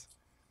Titans.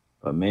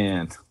 But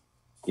man,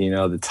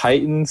 the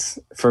Titans,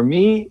 for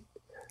me,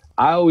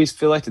 I always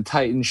feel like the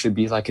Titans should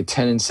be like a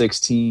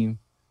 10-6 team,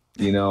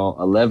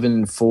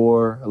 11-4,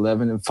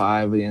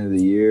 11-5 at the end of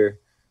the year,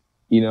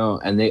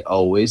 and they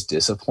always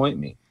disappoint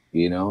me,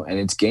 and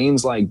it's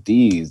games like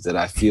these that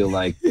I feel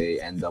like they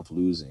end up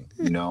losing,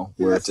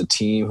 where it's a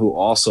team who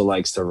also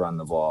likes to run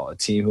the ball, a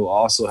team who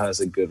also has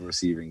a good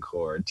receiving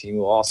core, a team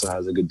who also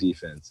has a good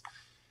defense,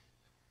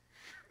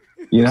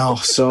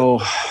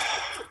 so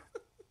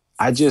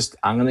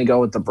I'm going to go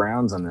with the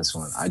Browns on this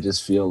one. I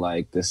just feel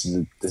like this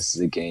is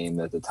a game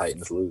that the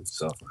Titans lose.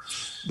 So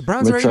the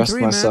Browns I'm are 8-3, trust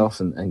man. myself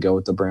and go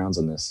with the Browns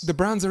on this. The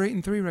Browns are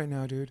 8-3 right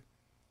now, dude.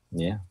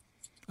 Yeah.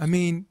 I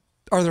mean,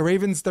 are the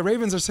Ravens? The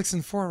Ravens are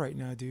 6-4 right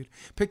now, dude.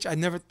 I'd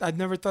never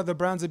thought the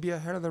Browns would be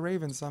ahead of the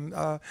Ravens.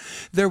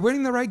 They're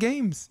winning the right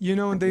games,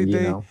 and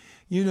they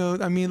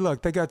I mean,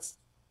 look, they got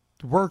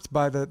worked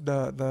by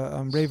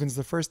the Ravens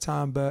the first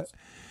time,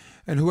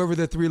 and whoever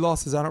the 3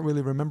 losses, I don't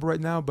really remember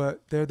right now,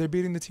 but they're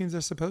beating the teams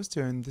they're supposed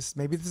to, and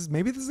maybe this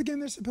is a game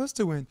they're supposed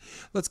to win.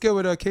 Let's go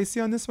with Casey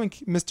on this one.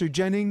 Mr.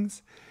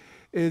 Jennings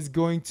is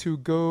going to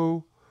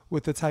go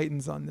with the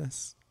Titans on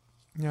this.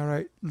 All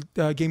right,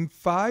 game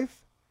 5.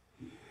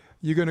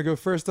 You're going to go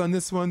first on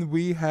this one.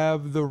 We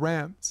have the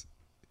Rams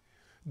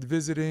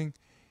visiting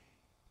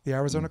the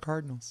Arizona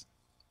Cardinals.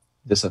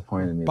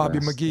 Disappointed me Bobby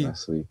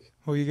last week.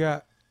 Who you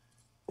got?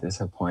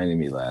 Disappointed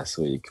me last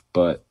week,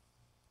 but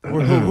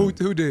who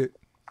did?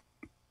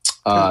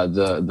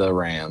 The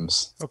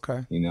Rams.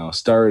 Okay.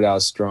 Started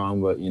out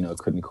strong, but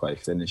couldn't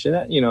quite finish it.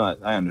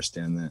 I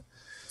understand that.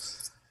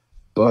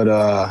 But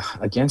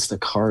against the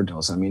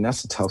Cardinals, I mean,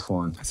 that's a tough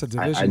one. That's a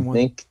division one. I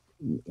think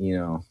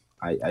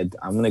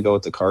I'm going to go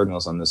with the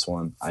Cardinals on this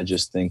one. I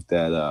just think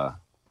that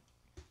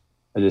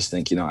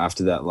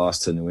after that loss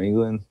to New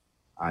England,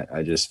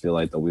 I just feel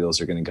like the wheels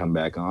are going to come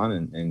back on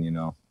and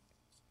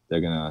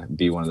they're going to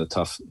be one of the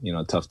tough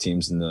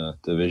teams in the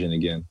division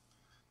again.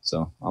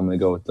 So I'm going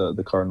to go with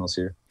the Cardinals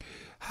here.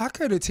 How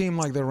could a team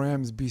like the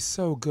Rams be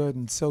so good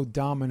and so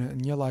dominant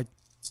and you're like,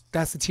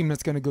 that's the team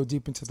that's going to go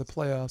deep into the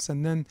playoffs,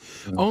 and then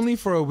only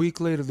for a week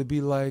later to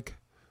be like,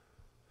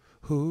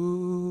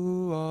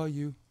 who are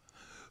you?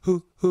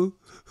 Who?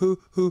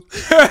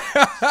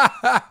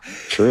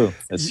 True.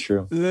 That's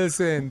true.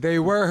 Listen, they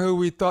were who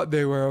we thought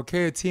they were,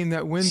 okay? A team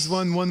that wins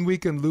one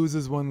week and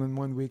loses one in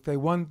 1 week. They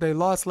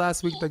lost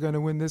last week, they're going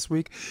to win this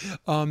week.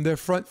 Their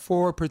front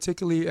 4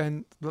 particularly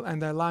and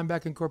their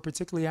linebacking core,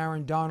 particularly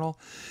Aaron Donald,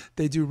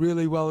 they do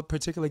really well,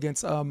 particularly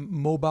against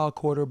mobile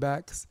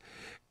quarterbacks.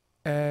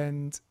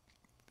 And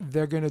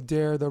they're gonna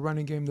dare the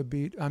running game to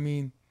beat. I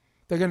mean,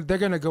 they're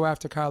gonna go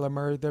after Kyler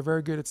Murray. They're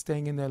very good at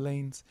staying in their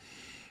lanes.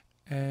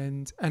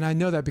 And I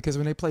know that because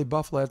when they play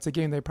Buffalo, it's a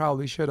game they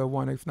probably should have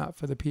won if not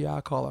for the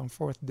PI call on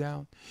fourth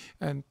down.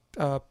 And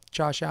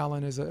Josh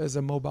Allen is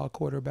a mobile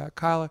quarterback.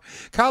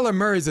 Kyler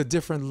Murray is a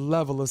different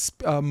level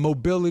of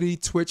mobility,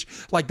 twitch,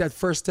 like that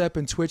first step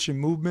and twitch and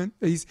movement.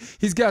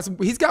 He's got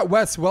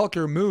Wes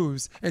Welker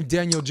moves and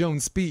Daniel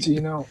Jones speed. Do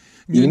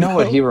you know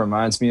what he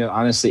reminds me of?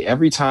 Honestly,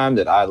 every time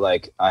that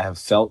I have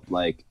felt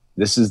like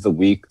this is the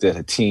week that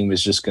a team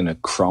is just going to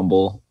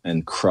crumble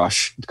and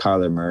crush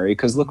Kyler Murray.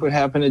 Because look what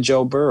happened to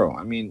Joe Burrow.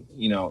 I mean,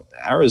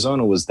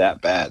 Arizona was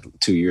that bad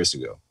 2 years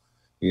ago.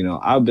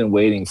 I've been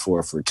waiting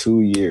for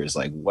 2 years.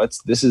 Like,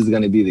 this is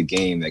going to be the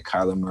game that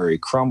Kyler Murray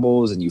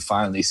crumbles and you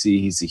finally see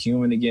he's a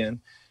human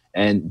again.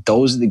 And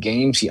those are the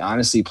games he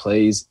honestly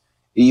plays.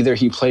 Either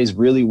he plays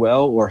really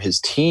well or his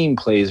team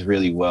plays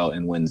really well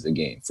and wins the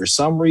game for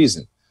some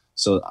reason.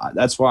 So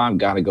that's why I'm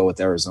got to go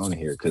with Arizona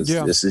here because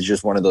this is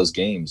just one of those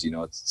games.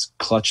 It's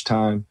clutch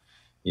time,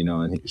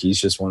 and he's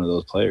just one of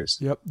those players.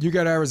 Yep. You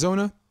got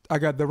Arizona. I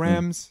got the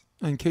Rams.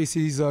 And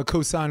Casey's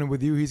co-signing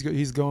with you.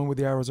 He's going with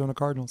the Arizona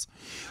Cardinals.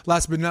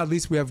 Last but not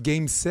least, we have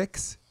Game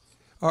 6.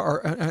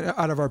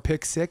 Out of our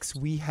pick 6,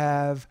 we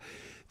have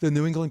the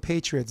New England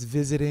Patriots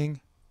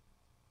visiting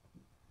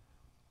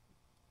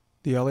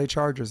the LA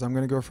Chargers. I'm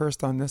going to go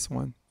first on this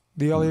one.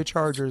 The LA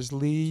Chargers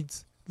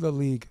leads the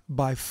league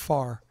by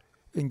far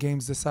in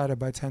games decided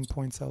by 10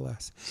 points or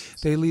less.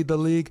 They lead the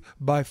league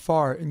by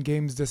far in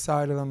games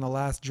decided on the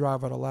last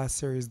drive of the last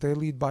series. They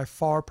lead by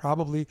far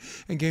probably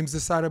in games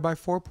decided by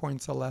 4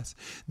 points or less.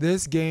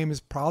 This game is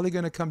probably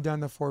going to come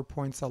down to 4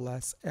 points or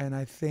less, and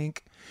I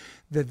think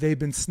that they've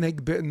been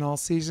snake bitten all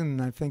season,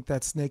 and I think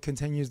that snake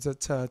continues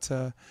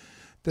to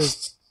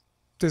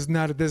there's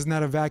not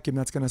a vacuum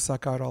that's going to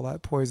suck out all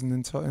that poison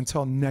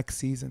until next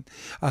season.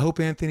 I hope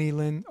Coach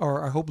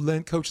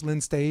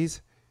Lynn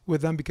stays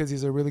with them because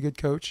he's a really good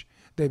coach.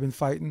 They've been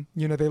fighting.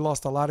 They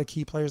lost a lot of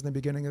key players in the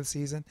beginning of the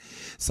season.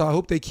 So I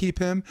hope they keep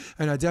him,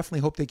 and I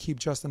definitely hope they keep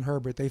Justin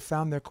Herbert. They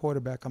found their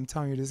quarterback. I'm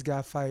telling you, this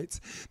guy fights.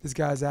 This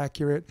guy's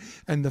accurate.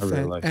 And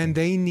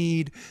they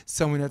need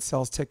someone that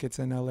sells tickets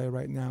in LA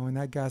right now, and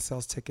that guy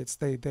sells tickets.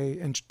 They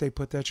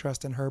put their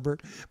trust in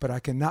Herbert, but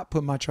I cannot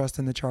put my trust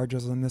in the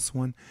Chargers on this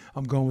one.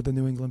 I'm going with the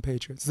New England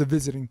Patriots, the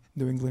visiting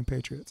New England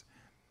Patriots.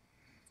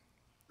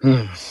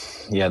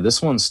 Yeah,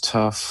 this one's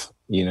tough.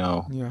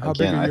 How again,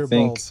 big are your I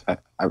think balls?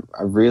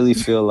 I really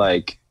feel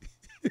like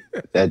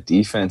that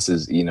defense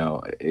is,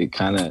 it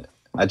kind of.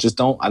 I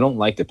don't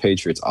like the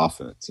Patriots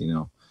offense.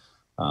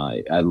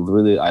 I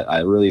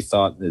really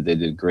thought that they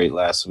did great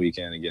last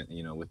weekend again.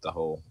 With the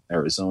whole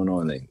Arizona,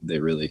 and they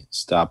really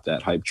stopped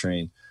that hype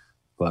train.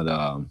 But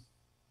I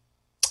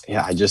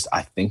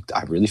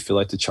really feel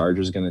like the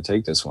Chargers are going to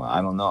take this one.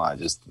 I don't know. I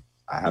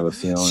have a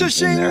feeling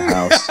in their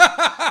house.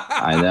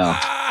 I know.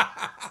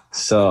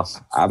 So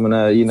I'm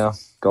gonna,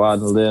 go out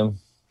on a limb,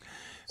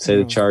 say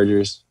the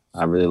Chargers.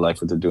 I really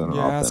like what they're doing on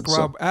offense.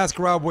 Ask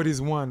Rob what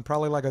he's won.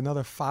 Probably like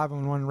another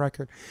 5-1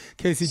 record.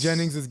 Casey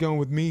Jennings is going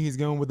with me. He's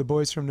going with the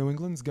boys from New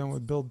England. He's going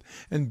with Bill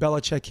and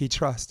Belichick he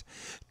trusts.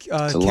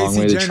 It's a long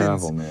way to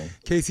travel, man.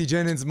 Casey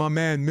Jennings, my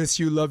man, miss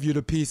you, love you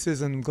to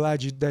pieces, and I'm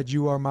glad that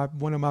you are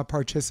one of my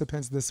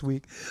participants this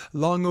week.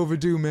 Long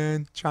overdue,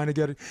 man. Trying to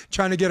get our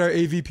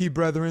AVP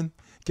brethren.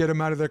 Get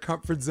them out of their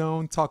comfort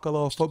zone, talk a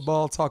little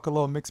football, talk a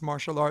little mixed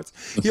martial arts.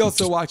 He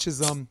also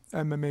watches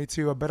MMA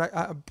too, but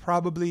I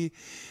probably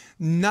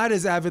not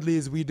as avidly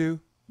as we do,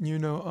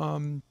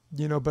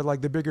 but like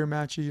the bigger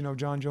matches,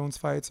 John Jones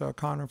fights or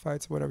Conor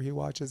fights, whatever, he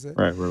watches it.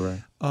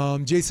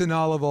 Right. Jason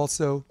Olive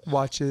also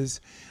watches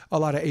a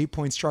lot of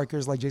 8-point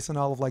strikers, like Jason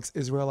Olive likes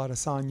Israel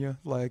Adesanya,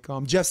 like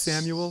Jeff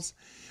Samuels.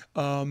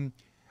 A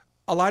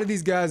lot of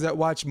these guys that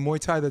watch Muay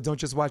Thai that don't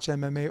just watch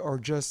MMA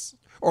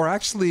or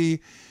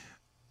actually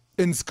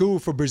in school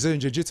for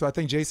Brazilian Jiu-Jitsu. I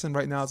think Jason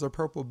right now is a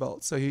purple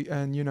belt. So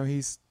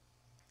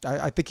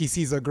I think he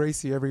sees a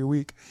Gracie every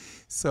week.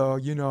 So,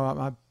 he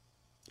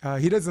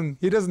doesn't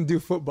do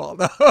football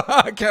though.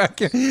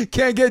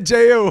 Can't get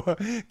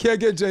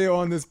J.O.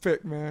 on this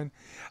pick, man.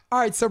 All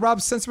right. So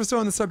Rob, since we're still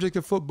on the subject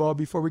of football,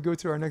 before we go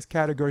to our next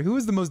category, who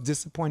was the most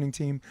disappointing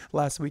team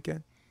last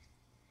weekend?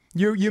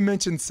 You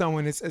mentioned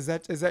someone. Is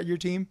that your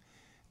team?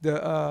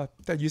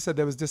 That you said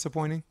that was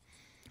disappointing?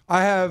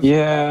 I have.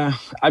 Yeah,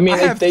 I mean,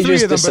 they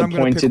just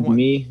disappointed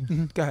me.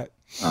 Go ahead.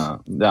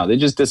 No, they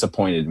just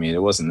disappointed me. It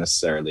wasn't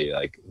necessarily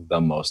like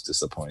the most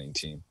disappointing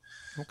team.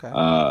 Okay.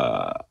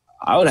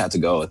 I would have to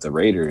go with the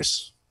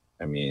Raiders.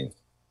 I mean,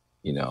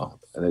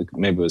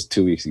 maybe it was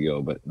 2 weeks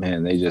ago, but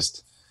man, they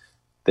just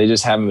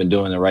haven't been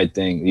doing the right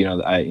thing.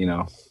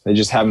 They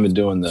just haven't been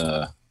doing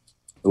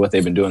what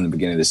they've been doing in the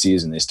beginning of the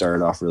season. They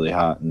started off really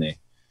hot, and they,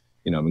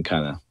 been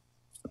kind of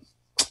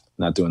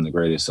not doing the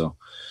greatest. So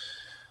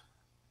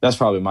that's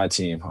probably my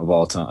team of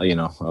all time,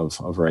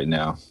 of right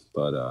now.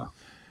 But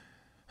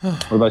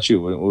what about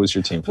you? What was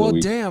your team for the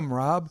week? Well, damn,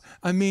 Rob.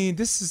 I mean,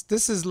 this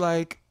is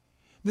like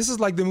This is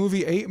like the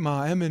movie 8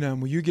 Mile, Eminem,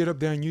 where you get up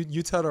there and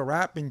you tell the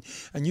rap and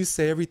you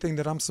say everything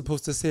that I'm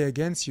supposed to say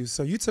against you.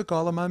 So you took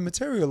all of my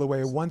material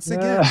away once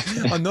again.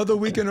 Another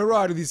week in a row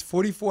out of these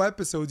 44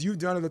 episodes, you've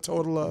done it a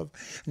total of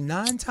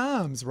 9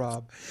 times,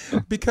 Rob.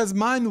 Because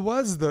mine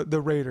was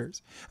the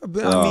Raiders.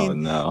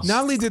 No.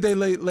 Not only did they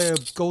lay a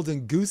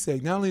golden goose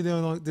egg, not only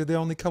did they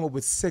only come up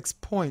with 6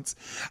 points,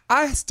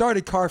 I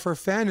started Carr for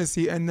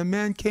fantasy, and the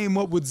man came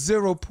up with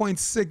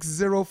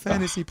 0.60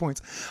 fantasy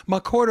points. My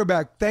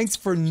quarterback, thanks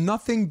for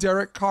nothing,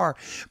 Derek Carr.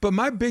 But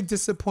my big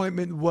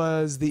disappointment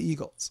was the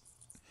Eagles.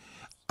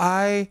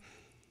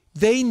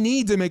 They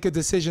need to make a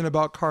decision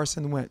about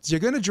Carson Wentz. You're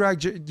gonna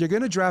draft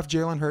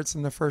Jalen Hurts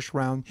in the first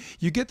round.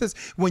 You get this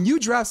when you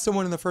draft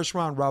someone in the first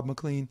round, Rob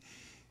McLean.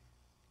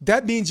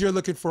 That means you're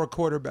looking for a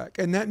quarterback.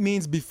 And that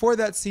means before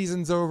that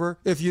season's over,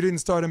 if you didn't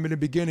start him in the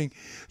beginning,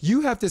 you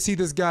have to see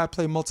this guy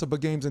play multiple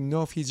games and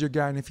know if he's your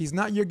guy. And if he's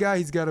not your guy,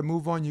 he's got to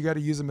move on. You got to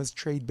use him as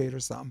trade bait or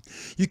something.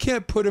 You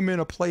can't put him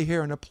in a play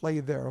here and a play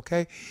there,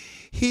 okay?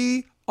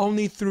 He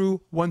only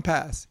threw 1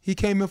 pass. He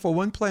came in for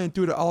 1 play and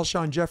threw to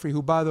Alshon Jeffrey,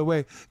 who, by the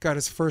way, got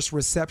his first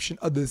reception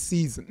of the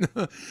season.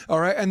 All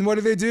right, and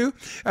what do?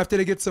 After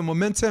they get some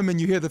momentum and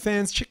you hear the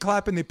fans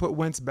clapping, they put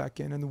Wentz back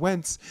in, and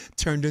Wentz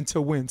turned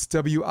into Wentz,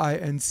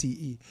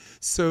 W-I-N-C-E.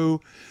 So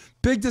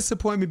big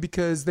disappointment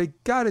because they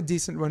got a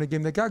decent running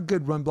game. They got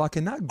good run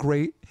blocking, not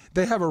great.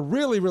 They have a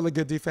really, really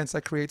good defense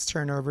that creates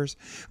turnovers,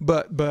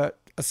 but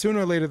sooner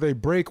or later they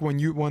break when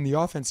the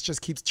offense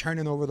just keeps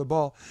turning over the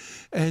ball.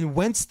 And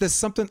Wentz, there's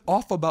something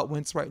off about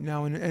Wentz right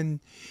now. And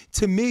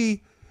to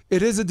me,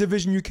 it is a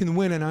division you can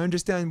win, and I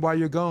understand why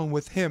you're going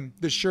with him,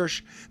 the sure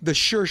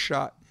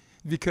shot.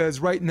 Because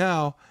right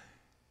now,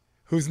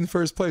 who's in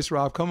first place,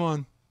 Rob? Come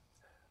on.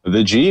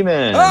 The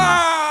G-Man.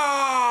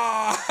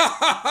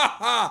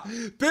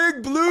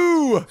 Big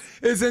Blue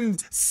is in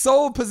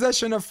sole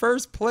possession of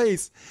first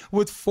place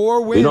with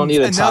 4 wins. We don't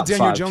need a and top now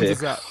Daniel 5 Jones pick.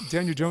 is out.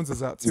 Daniel Jones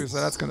is out too, so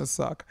that's gonna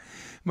suck.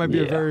 Might be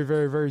a very,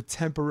 very, very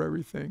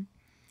temporary thing.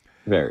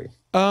 Very.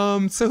 So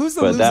who's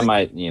the But losing? that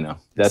might,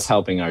 that's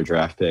helping our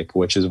draft pick,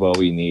 which is what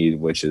we need,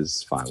 which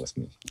is fine with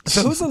me.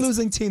 So who's the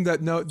losing team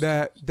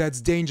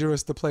that's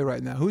dangerous to play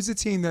right now? Who's the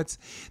team that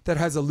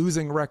has a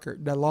losing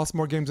record, that lost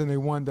more games than they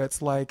won?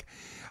 That's like,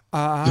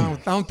 I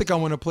don't think I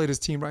want to play this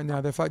team right now.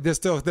 They're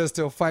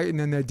still fighting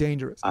and they're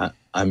dangerous. I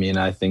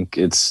think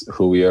it's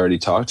who we already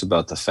talked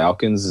about. The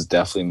Falcons is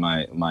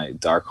definitely my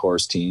dark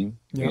horse team.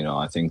 Yep.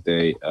 I think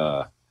they,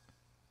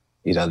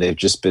 they've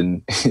just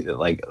been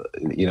like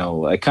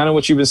kind of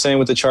what you've been saying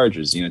with the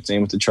Chargers.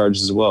 Same with the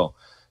Chargers as well.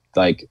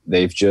 Like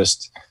they've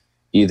just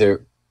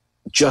either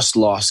just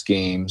lost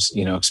games.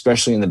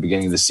 Especially in the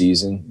beginning of the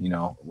season.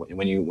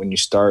 When you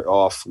start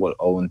off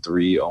 0-3,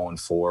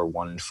 0-4,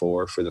 1-4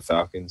 for the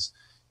Falcons.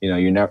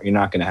 You're not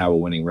going to have a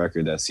winning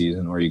record that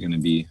season, or you're going to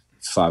be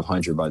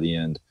 500 by the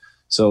end.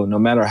 So no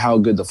matter how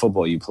good the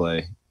football you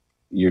play,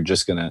 you're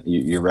just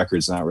your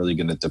record's not really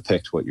going to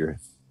depict what your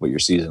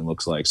season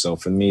looks like. So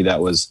for me, that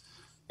was,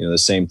 the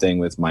same thing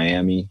with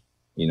Miami.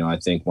 I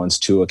think once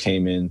Tua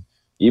came in,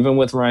 even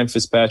with Ryan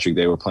Fitzpatrick,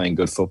 they were playing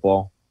good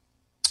football.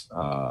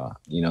 So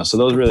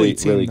those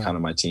really kind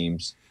of my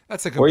teams.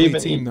 That's a complete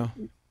team, though.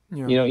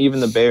 Yeah. Even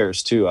the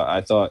Bears too.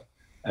 I thought.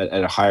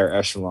 At a higher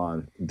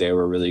echelon, they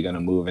were really going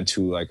to move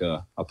into like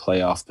a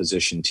playoff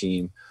position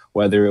team,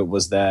 whether it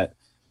was that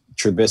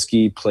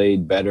Trubisky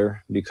played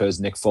better because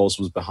Nick Foles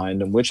was behind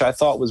him, which I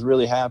thought was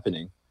really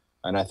happening.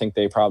 And I think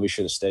they probably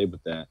should have stayed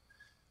with that.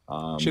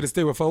 Should have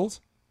stayed with Foles?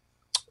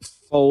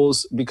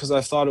 Foles, because I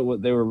thought it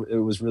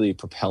was really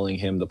propelling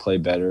him to play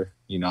better,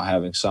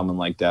 having someone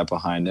like that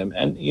behind him.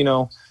 And,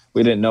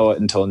 we didn't know it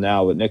until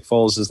now, but Nick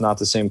Foles is not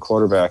the same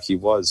quarterback he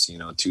was,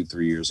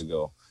 2-3 years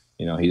ago.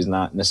 He's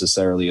not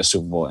necessarily a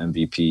Super Bowl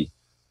MVP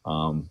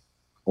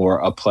or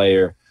a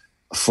player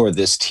for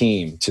this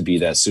team to be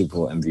that Super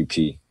Bowl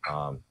MVP.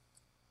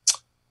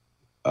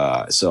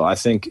 So I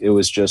think it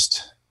was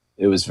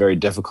very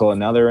difficult. And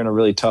now they're in a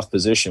really tough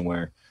position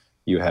where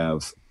you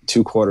have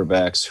 2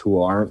 quarterbacks who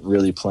aren't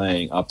really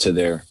playing up to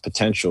their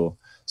potential.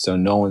 So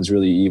no one's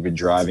really even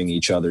driving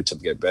each other to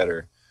get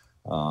better.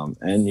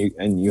 And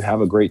you have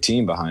a great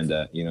team behind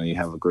that. You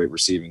have a great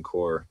receiving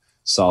core.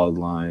 Solid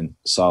line,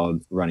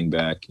 solid running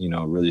back,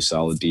 really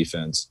solid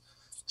defense.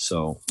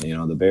 So,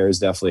 the Bears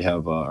definitely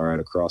are at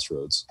a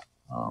crossroads.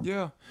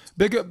 Yeah.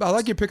 Big up. I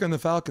like your pick on the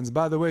Falcons.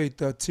 By the way,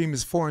 the team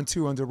is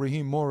 4-2 under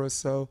Raheem Morris.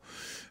 So,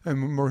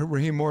 and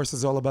Raheem Morris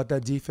is all about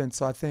that defense.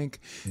 So I think,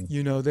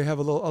 they have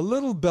a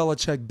little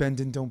Belichick bend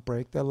and don't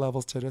break. There are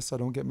levels to this, so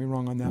don't get me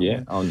wrong on that one.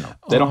 Yeah. Oh, no.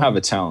 They don't have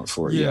a talent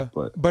for it yet.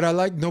 But I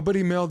like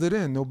nobody mailed it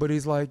in.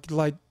 Nobody's like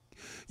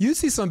you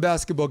see some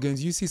basketball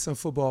games, you see some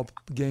football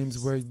games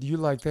where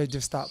they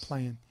just stop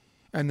playing.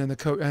 And then the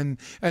coach and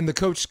the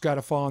coach got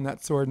to fall on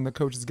that sword, and the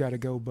coach has got to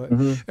go. But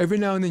every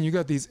now and then you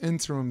got these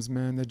interims,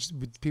 man. That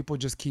people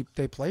just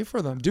they play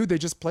for them, dude. They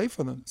just play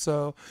for them.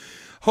 So,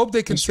 hope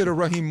they consider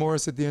Raheem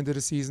Morris at the end of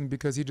the season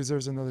because he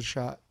deserves another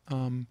shot.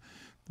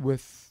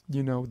 with the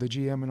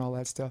GM and all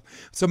that stuff.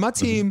 So my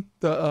team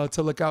to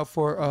look out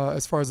for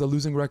as far as the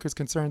losing record is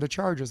concerned, the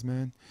Chargers,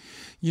 man.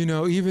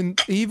 Even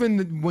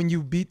when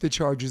you beat the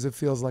Chargers, it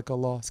feels like a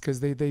loss because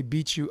they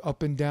beat you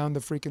up and down the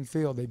freaking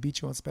field. They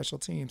beat you on special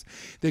teams.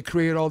 They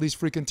create all these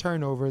freaking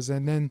turnovers,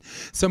 and then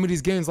some of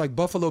these games, like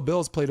Buffalo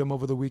Bills played them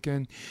over the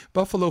weekend.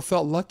 Buffalo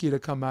felt lucky to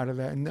come out of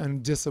that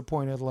and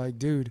disappointed. Like,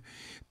 dude,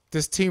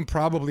 this team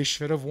probably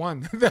should have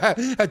won.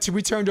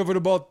 We turned over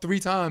the ball 3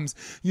 times.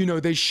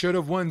 They should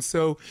have won.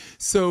 So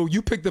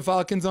you picked the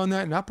Falcons on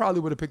that, and I probably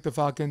would have picked the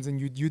Falcons,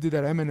 and you did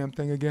that Eminem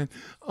thing again.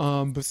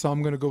 But so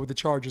I'm gonna go with the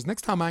Chargers.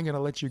 Next time I ain't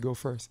gonna let you go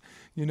first.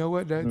 You know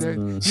what? You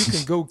can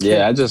go.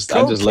 Yeah, I just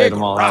laid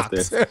them all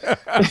rocks. out there.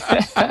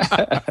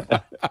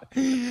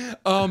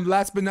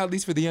 Last but not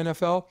least for the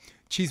NFL,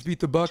 Chiefs beat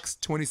the Bucs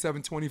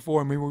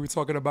 27-24. I mean, we were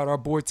talking about our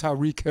boy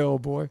Tyreek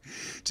Hill,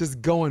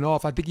 just going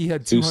off. I think he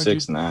had 200.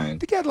 269. I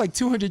think he had like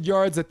 200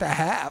 yards at the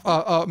half.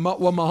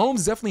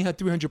 Mahomes definitely had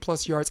 300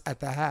 plus yards at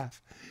the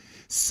half.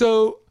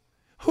 So,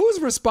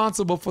 who's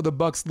responsible for the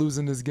Bucs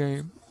losing this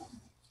game?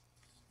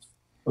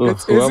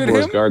 Whoever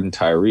was guarding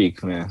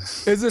Tyreek, man.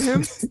 Is it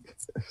him?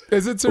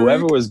 Is it Tyreek?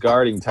 Whoever was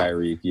guarding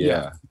Tyreek,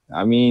 yeah.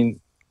 I mean,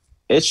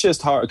 it's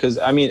just hard because,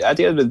 I mean, at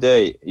the end of the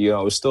day, it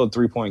was still a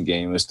 3-point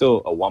game. It was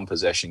still a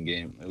 1-possession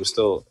game. It was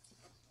still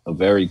a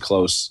very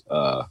close,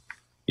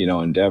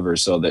 endeavor.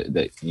 So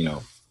that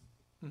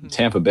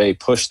Tampa Bay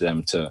pushed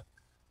them to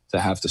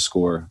have to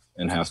score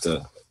and have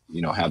to,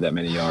 have that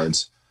many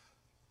yards.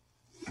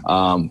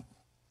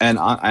 And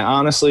I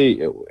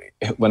honestly,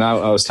 when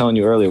I was telling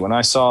you earlier, when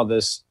I saw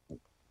the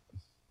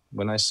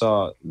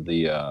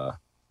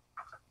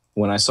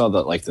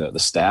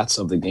stats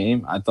of the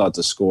game, I thought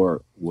the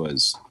score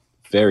was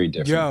very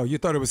different. Yeah, you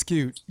thought it was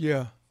cute.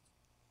 Yeah.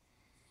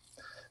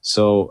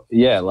 So,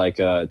 yeah,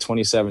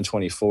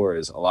 27-24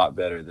 is a lot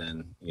better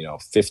than,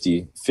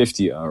 50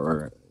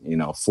 or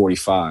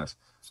 45.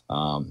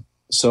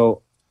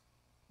 So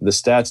the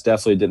stats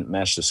definitely didn't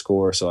match the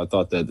score. So I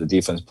thought that the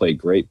defense played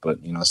great, but,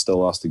 still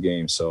lost the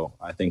game. So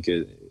I think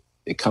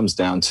it comes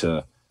down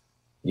to,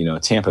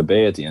 Tampa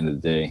Bay at the end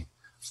of the day,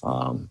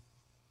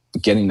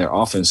 getting their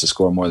offense to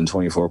score more than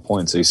 24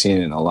 points. So you've seen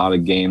it in a lot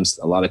of games,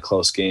 a lot of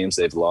close games.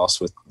 They've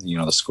lost with,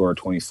 the score of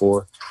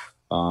 24.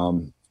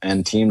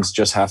 And teams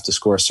just have to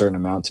score a certain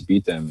amount to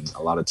beat them. And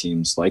a lot of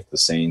teams like the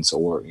Saints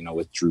or,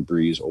 with Drew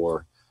Brees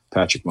or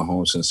Patrick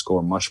Mahomes can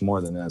score much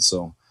more than that.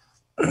 So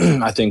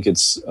I think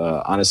it's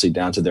honestly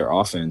down to their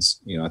offense.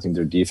 I think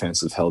their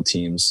defense have held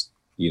teams,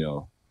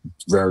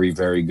 very,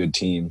 very good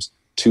teams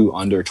to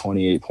under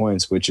 28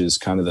 points, which is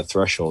kind of the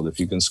threshold. If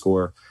you can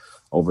score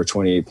over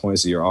 28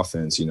 points of your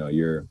offense,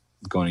 you're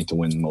going to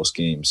win most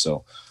games.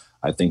 So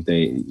I think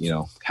they,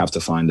 have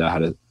to find out how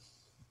to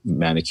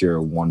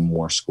manicure one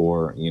more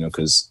score,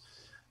 because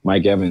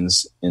Mike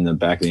Evans in the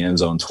back of the end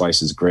zone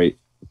twice is great.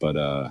 But,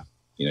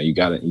 you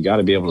got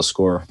to be able to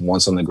score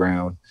once on the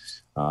ground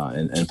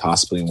and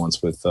possibly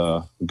once with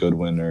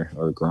Goodwin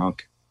or Gronk.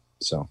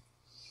 So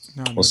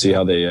we'll see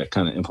how they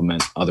kind of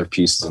implement other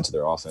pieces into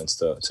their offense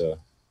to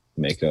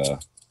make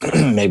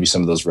maybe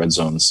some of those red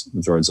zone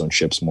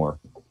ships more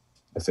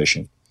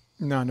efficient.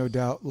 No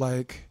doubt.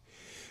 Who's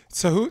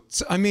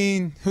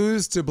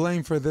to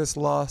blame for this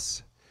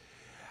loss?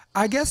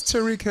 I guess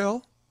Tyreek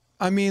Hill.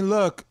 I mean,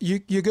 look,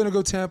 you're gonna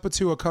go Tampa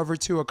 2 or cover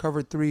 2 or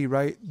cover 3,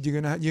 right?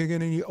 You're gonna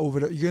need over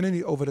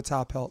the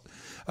top help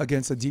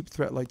against a deep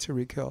threat like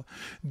Tyreek Hill.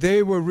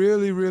 They were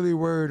really, really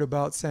worried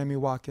about Sammy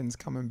Watkins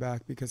coming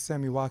back because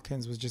Sammy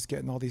Watkins was just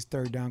getting all these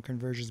third down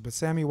conversions. But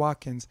Sammy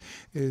Watkins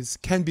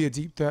can be a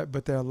deep threat,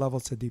 but there are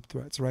levels to deep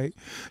threats, right?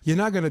 You're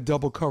not gonna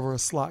double cover a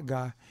slot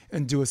guy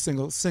and do a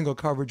single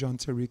coverage on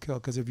Tyreek Hill,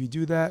 because if you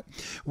do that,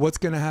 what's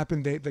going to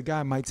happen? The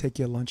guy might take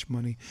your lunch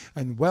money.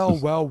 And well,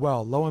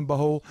 lo and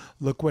behold,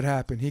 look what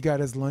happened. He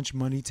got his lunch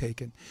money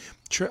taken.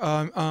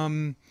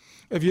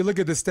 If you look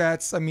at the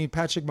stats, I mean,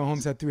 Patrick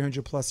Mahomes had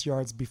 300-plus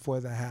yards before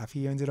the half.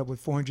 He ended up with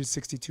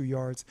 462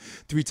 yards,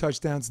 3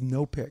 touchdowns,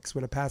 no picks,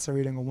 with a passer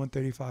rating of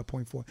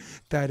 135.4.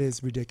 That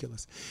is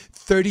ridiculous.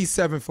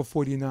 37 for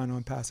 49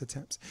 on pass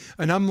attempts.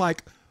 And I'm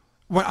like,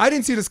 when I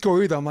didn't see the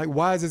score either, I'm like,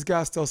 why is this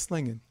guy still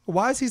slinging?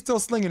 Why is he still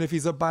slinging if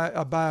he's up by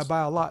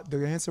a lot?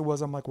 The answer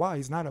was, I'm like, wow,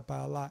 he's not up by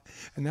a lot.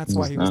 And that's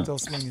why he was still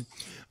slinging.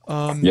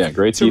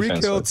 Great Tyreek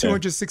defense. Hill,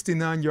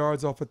 269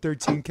 yards off of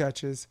 13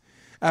 catches,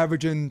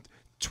 averaging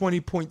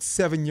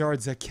 20.7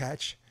 yards a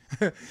catch.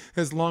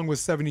 His long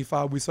was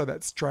 75. We saw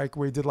that strike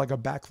where he did like a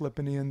backflip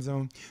in the end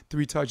zone,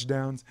 3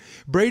 touchdowns.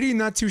 Brady,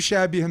 not too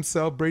shabby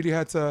himself. Brady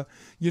had to,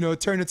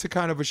 turn it to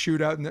kind of a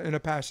shootout in a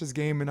Pashas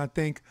game. And I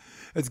think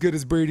as good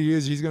as Brady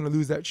is, he's going to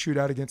lose that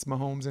shootout against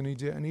Mahomes. And he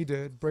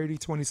did. Brady,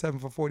 27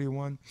 for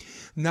 41.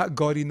 Not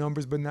gaudy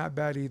numbers, but not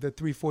bad either.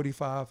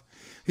 345.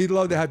 He'd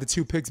love to have the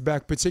 2 picks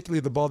back, particularly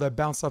the ball that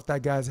bounced off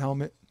that guy's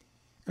helmet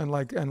and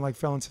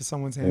fell into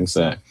someone's hands.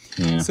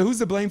 Exactly. Yeah. So who's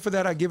to blame for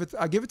that? I give it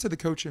to the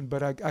coaching,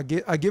 but I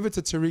give it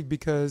to Tyreek,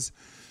 because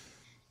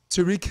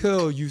Tyreek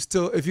Hill,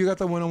 if you got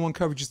the one-on-one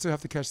coverage, you still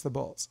have to catch the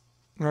balls,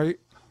 right?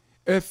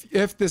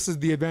 if this is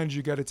the advantage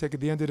you got to take, at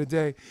the end of the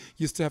day,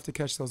 you still have to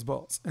catch those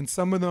balls. And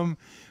some of them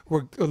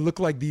look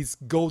like these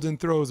golden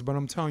throws, but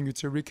I'm telling you,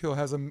 Tyreek Hill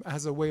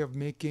has a way of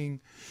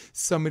making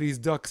some of these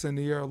ducks in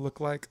the air look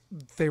like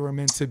they were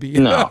meant to be.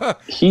 No,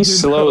 he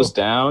slows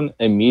down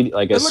immediately.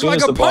 Like as soon like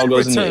as a the ball punt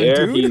goes in the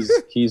return, air, dude.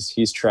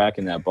 he's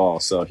tracking that ball.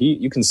 So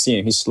you can see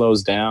him. He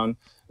slows down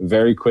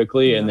very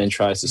quickly and then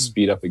tries to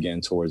speed up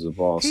again towards the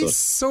ball. He's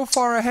so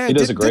far ahead. He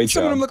does a great did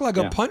some of job. them look like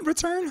Yeah. a punt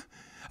return?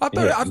 I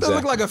thought it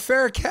looked like a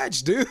fair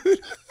catch, dude.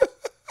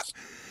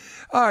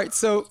 All right,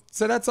 so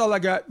that's all I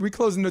got. We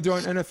closing the door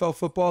on NFL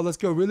football. Let's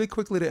go really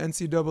quickly to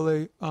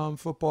NCAA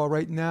football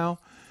right now.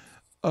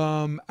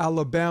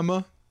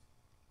 Alabama.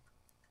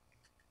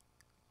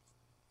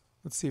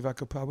 Let's see if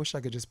I wish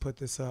I could just put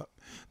this up.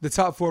 The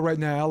top 4 right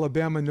now: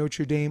 Alabama,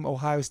 Notre Dame,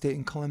 Ohio State,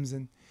 and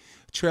Clemson.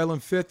 Trailing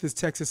 5th is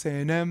Texas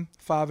A&M,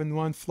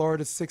 5-1.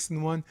 Florida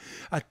 6-1.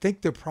 I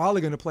think they're probably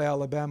going to play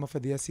Alabama for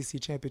the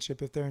SEC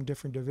championship if they're in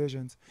different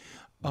divisions.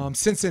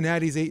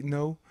 Cincinnati's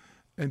 8-0,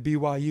 and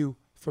BYU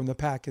from the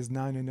Pac is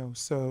 9-0.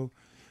 So,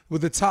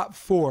 with the top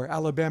 4,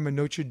 Alabama,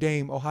 Notre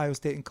Dame, Ohio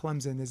State, and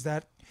Clemson, is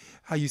that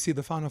how you see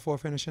the Final 4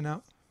 finishing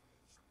out?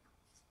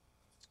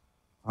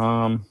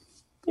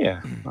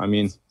 Yeah. I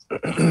mean,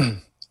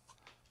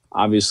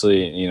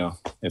 obviously,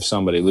 if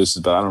somebody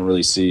loses, but I don't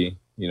really see.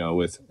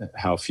 With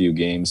how few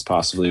games,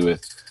 possibly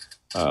with,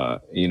 a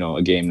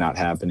game not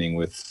happening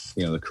with,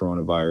 the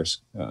coronavirus,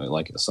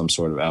 like some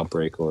sort of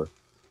outbreak or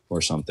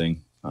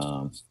something.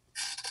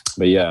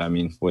 But yeah, I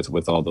mean,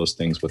 with all those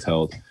things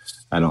withheld,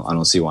 I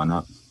don't see why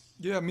not.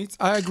 Yeah,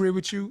 I agree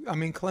with you. I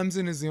mean,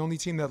 Clemson is the only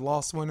team that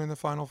lost one in the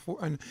Final Four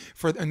and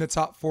in the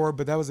top 4,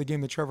 but that was a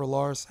game that Trevor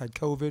Lawrence had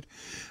COVID.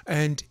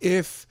 And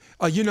if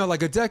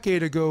like a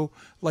decade ago,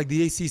 like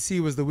the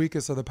ACC was the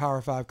weakest of the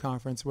Power 5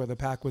 conference, where the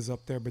Pac was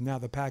up there, but now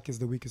the Pac is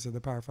the weakest of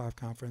the Power 5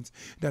 conference.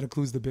 That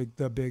includes the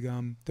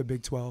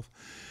Big 12.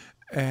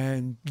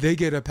 And they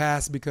get a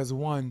pass because,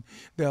 one,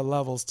 there are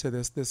levels to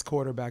this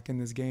quarterback in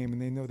this game,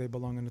 and they know they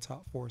belong in the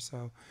top 4.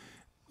 So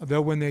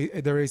they'll win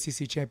their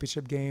ACC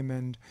championship game.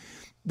 And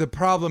the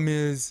problem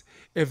is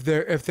if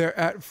they're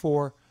at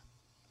 4,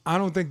 I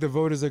don't think the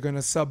voters are going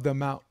to sub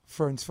them out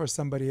for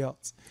somebody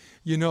else.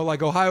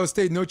 Like Ohio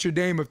State, Notre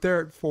Dame, if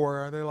they're at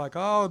 4, they're like,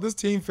 oh, this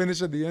team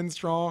finished at the end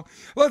strong.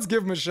 Let's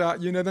give them a shot.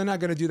 They're not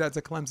going to do that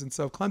to Clemson.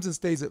 So if Clemson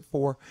stays at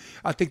 4,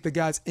 I think the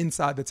guys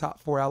inside the top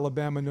 4,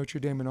 Alabama, Notre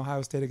Dame, and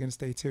Ohio State, are going to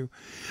stay too.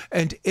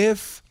 And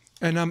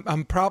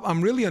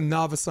I'm really a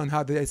novice on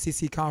how the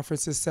SEC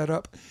conference is set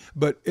up,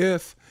 but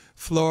if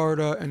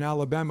Florida and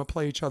Alabama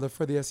play each other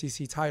for the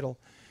SEC title,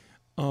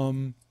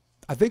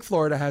 I think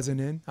Florida has an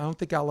in. I don't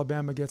think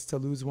Alabama gets to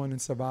lose one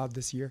and survive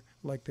this year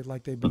like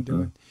they've been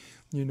doing.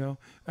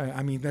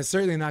 I mean, they're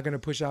certainly not going to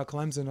push out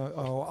Clemson or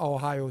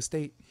Ohio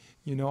State.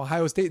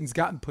 Ohio State's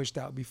gotten pushed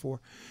out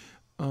before.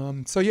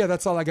 So yeah,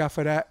 that's all I got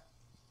for that.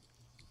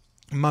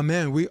 My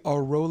man, we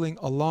are rolling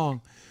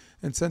along.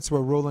 And since we're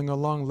rolling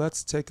along,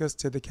 let's take us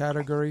to the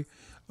category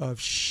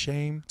of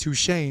shame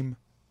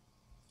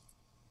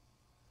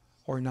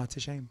or not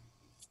to shame.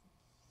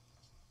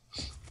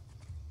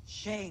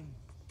 Shame.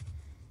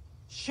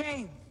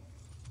 Shame.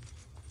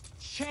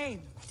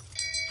 Shame.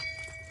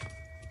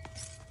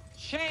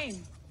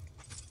 Shame.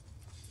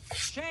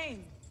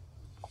 Shame.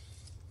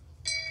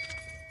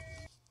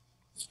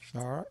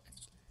 All right.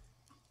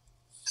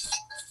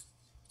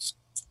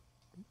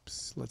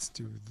 Oops, let's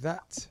do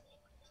that.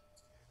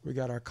 We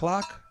got our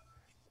clock.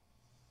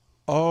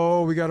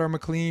 Oh, we got our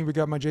McLean. We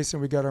got my Jason.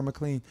 We got our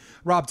McLean.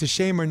 Rob, to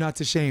shame or not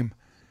to shame?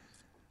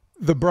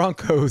 The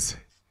Broncos.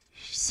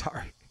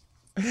 Sorry.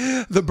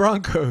 The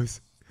Broncos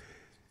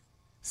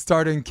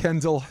starting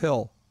Kendall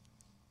Hill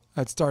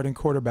at starting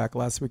quarterback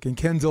last week. And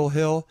Kendall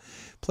Hill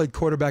played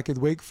quarterback at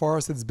Wake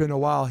Forest. It's been a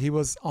while. He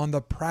was on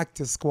the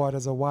practice squad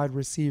as a wide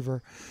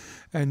receiver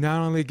and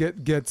not only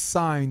get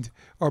signed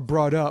or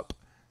brought up,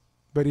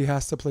 but he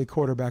has to play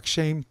quarterback.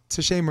 Shame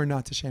or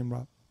not to shame,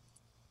 Rob?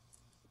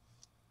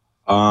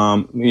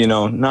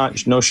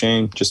 No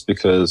shame, just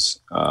because,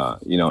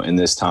 in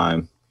this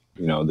time,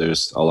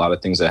 there's a lot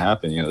of things that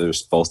happen.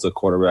 There's both the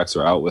quarterbacks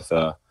are out with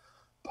a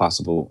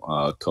possible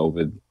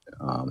COVID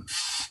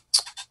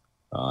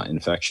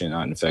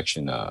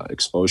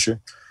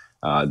exposure.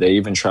 They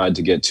even tried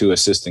to get 2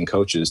 assistant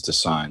coaches to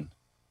sign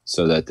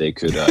so that they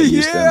could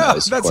use them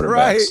as that's quarterbacks.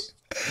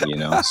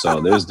 Right.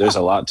 So there's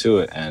a lot to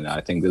it, and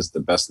I think this is the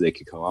best they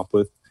could come up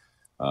with.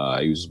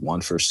 He was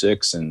 1 for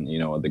 6, and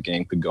the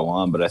game could go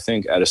on. But I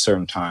think at a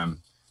certain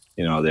time,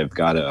 they've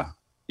got to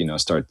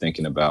start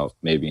thinking about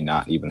maybe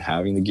not even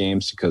having the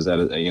games, because that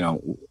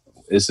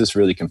is this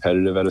really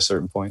competitive at a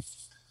certain point?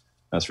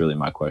 That's really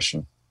my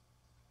question.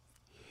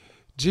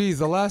 Geez,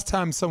 the last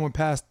time someone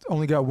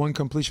only got 1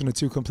 completion or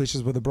 2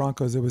 completions with the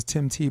Broncos, it was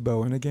Tim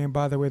Tebow. In a game,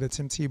 by the way, that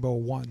Tim Tebow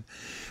won.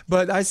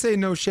 But I say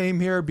no shame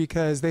here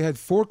because they had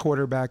 4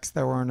 quarterbacks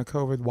that were on a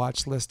COVID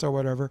watch list or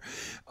whatever.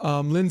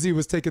 Lindsey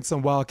was taking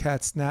some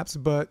Wildcat snaps,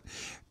 but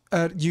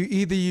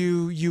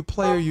you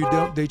play or you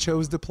don't. They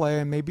chose to play,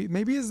 and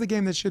maybe it's the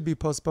game that should be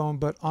postponed.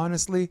 But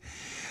honestly,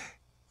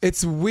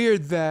 it's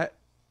weird that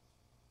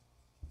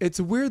It's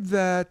weird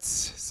that,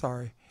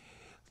 sorry,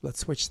 let's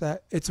switch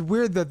that. It's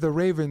weird that the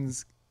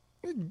Ravens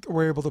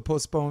were able to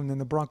postpone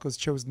and the Broncos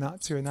chose not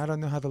to, and I don't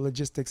know how the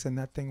logistics in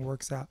that thing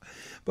works out.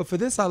 But for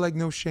this, I like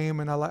no shame,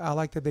 and I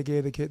like that they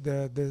gave the kid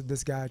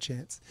this guy a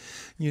chance.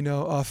 You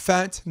know, Noah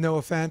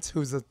Fant,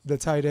 who's the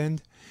tight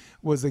end,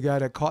 was the guy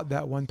that caught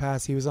that one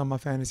pass. He was on my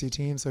fantasy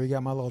team, so he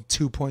got my little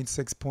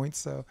 2.6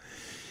 points.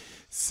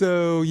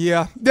 So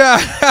yeah,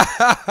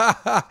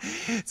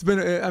 it's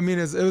been. I mean,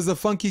 it was a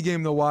funky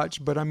game to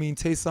watch, but I mean,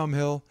 Taysom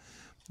Hill,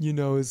 you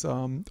know, is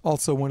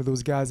also one of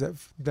those guys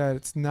that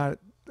it's not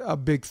a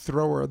big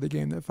thrower of the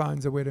game that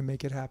finds a way to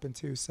make it happen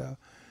too. So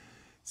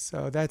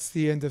that's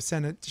the end of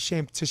Senate.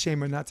 Shame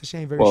or not to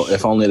shame. Well,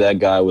 if only that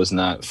guy was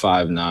not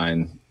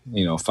 5'9",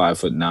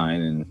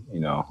 5'9", and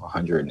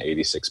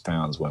 186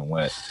 pounds when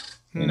wet.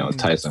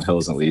 Tyson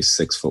Hill's at least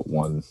 6'1",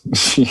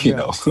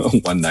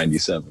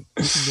 197.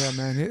 Yeah,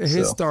 man,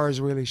 his star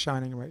is really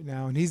shining right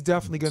now, and he's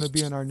definitely going to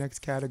be in our next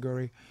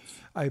category,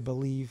 I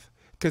believe.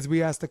 Because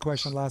we asked the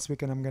question last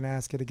week, and I'm going to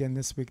ask it again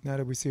this week now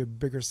that we see a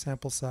bigger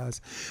sample size.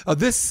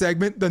 This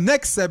segment, the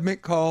next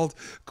segment called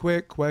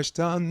Quick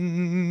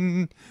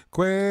Question.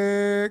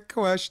 Quick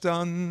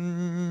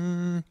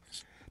Question.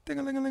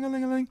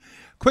 Ding-a-ling-a-ling-a-ling-a-ling.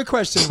 Quick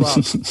question,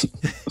 Rob.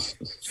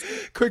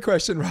 Quick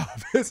question, Rob.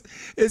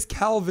 Is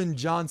Calvin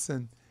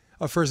Johnson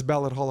a first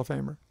ballot Hall of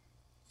Famer?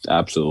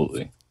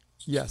 Absolutely.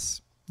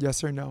 Yes.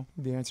 Yes or no?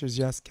 The answer is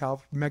yes.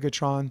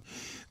 Megatron.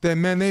 They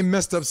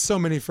messed up so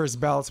many first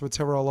ballots with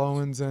Terrell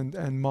Owens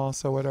and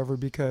Moss or whatever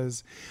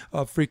because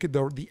of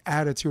the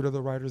attitude of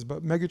the writers.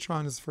 But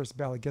Megatron is first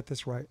ballot. Get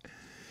this right.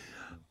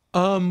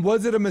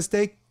 Was it a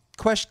mistake?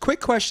 Quick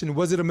question.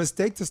 Was it a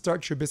mistake to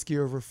start Trubisky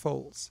over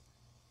Foles?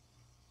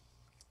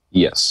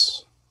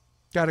 Yes.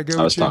 Gotta go.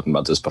 I was talking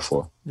about this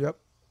before. Yep.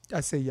 I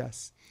say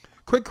yes.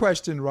 Quick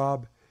question,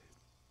 Rob.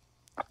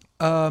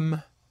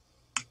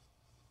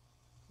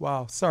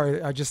 Wow,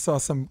 sorry, I just saw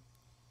some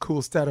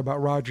cool stat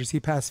about Rodgers. He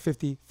passed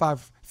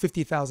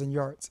 50,000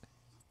 yards.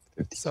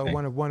 50K. So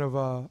one of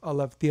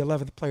the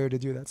 11th player to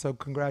do that. So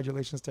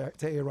congratulations to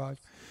A-Rod.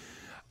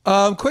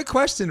 Quick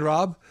question,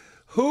 Rob.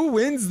 Who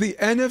wins the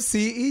NFC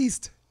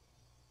East?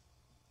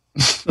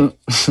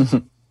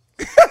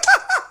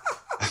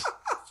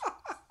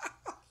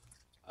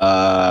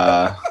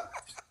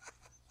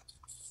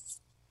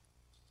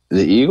 The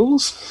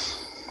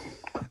Eagles?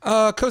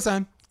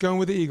 Cosign. Going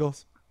with the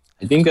Eagles.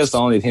 I think that's the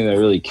only team that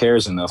really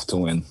cares enough to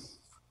win.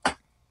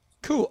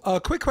 Cool.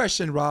 Quick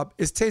question, Rob.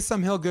 Is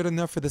Taysom Hill good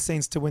enough for the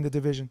Saints to win the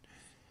division?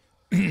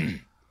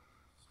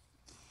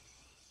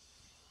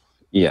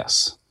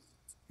 Yes.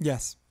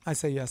 Yes. I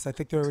say yes. I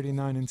think they're already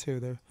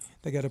 9-2.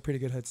 They got a pretty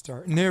good head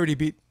start. And they already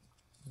beat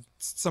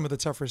some of the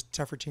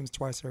tougher teams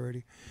twice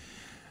already.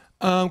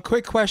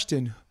 Quick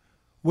question.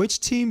 Which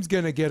team's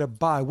going to get a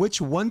bye?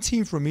 Which one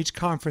team from each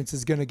conference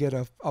is going to get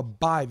a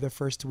bye the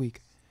first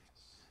week?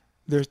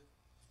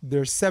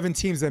 There's 7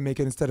 teams that make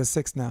it instead of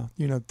 6 now.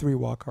 3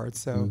 wild cards.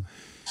 So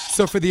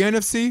for the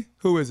NFC,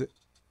 who is it?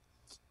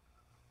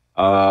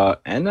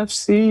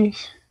 NFC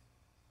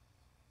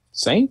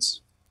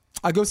Saints?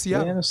 I go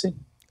Seattle. The NFC?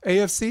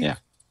 AFC? Yeah.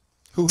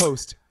 Who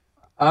host?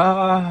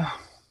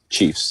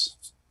 Chiefs.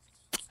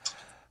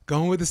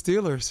 Going with the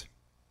Steelers.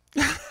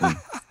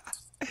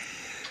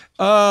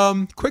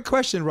 Quick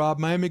question, Rob.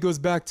 Miami goes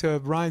back to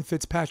Ryan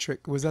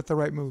Fitzpatrick. Was that the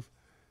right move?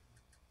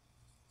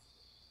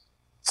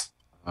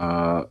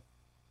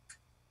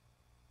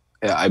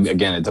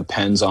 Again, it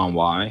depends on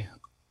why.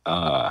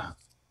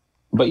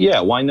 But yeah,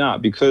 why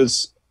not?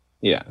 Because,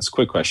 yeah, it's a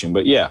quick question.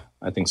 But yeah,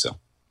 I think so.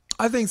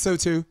 I think so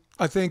too.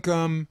 I think,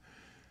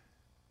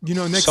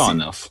 next Saw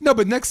enough. No,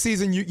 but next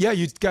season, you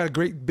got a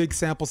great big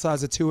sample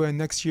size of Tua, and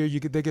next year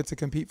they get to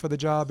compete for the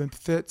job, and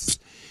Fitz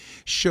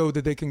showed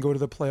that they can go to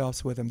the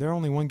playoffs with him. They're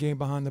only one game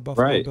behind the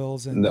Buffalo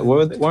Bills. And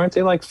weren't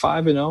they like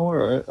 5-0?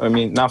 Or I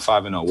mean, not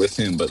 5-0 with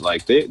him, but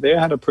like they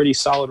had a pretty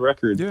solid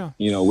record. Yeah.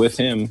 With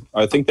him.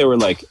 I think they were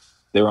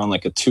on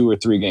like a 2 or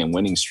 3 game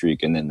winning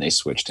streak, and then they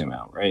switched him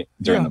out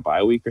during the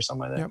bye week or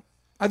something like that. Yep.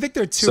 I think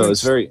they're 2. So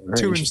it's very,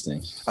 very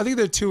interesting. I think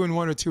they're 2-1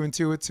 or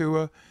 2-2 with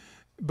Tua,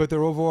 but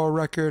their overall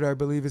record, I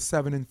believe, is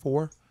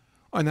 7-4,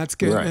 and that's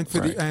good. Right, and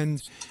for right. the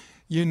end,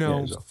 it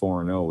was a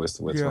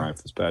 4-0 with Ryan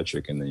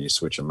Fitzpatrick, and then you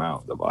switch him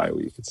out the bye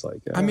week. It's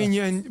like I mean,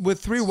 and with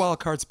 3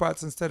 wild card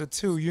spots instead of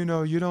 2, you're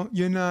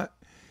not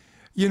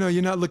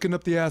looking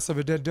up the ass of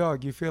a dead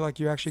dog. You feel like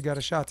you actually got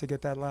a shot to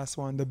get that last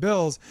one. The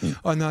Bills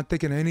are not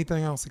thinking of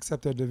anything else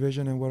except their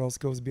division and what else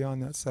goes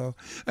beyond that. So,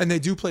 and they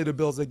do play the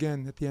Bills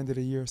again at the end of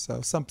the year. So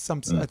at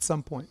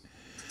some point.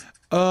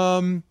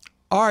 All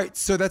right,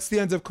 so that's the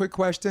end of Quick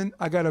Question.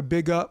 I got a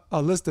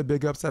list of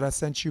big ups that I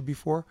sent you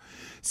before.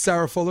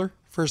 Sarah Fuller,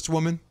 first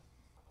woman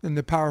in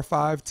the Power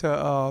 5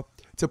 to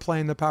play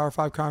in the Power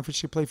 5 conference.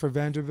 She played for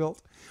Vanderbilt.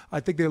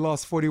 I think they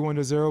lost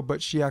 41-0,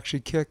 but she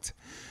actually kicked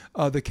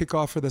the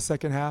kickoff for the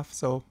second half,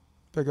 so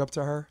big up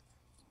to her.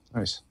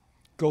 Nice.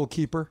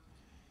 Goalkeeper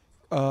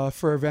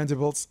for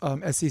Vanderbilt's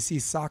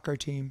SEC soccer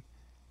team.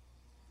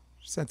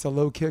 Sent a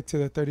low kick to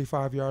the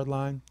 35-yard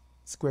line,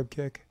 squib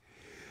kick.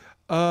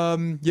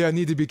 Yeah,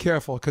 need to be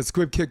careful because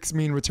squib kicks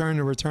mean return,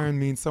 and return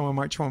means someone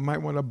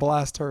might want to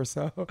blast her.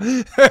 So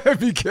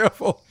be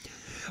careful.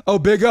 Oh,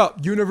 big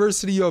up.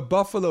 University of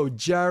Buffalo,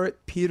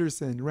 Jarrett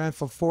Peterson ran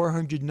for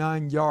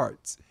 409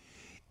 yards,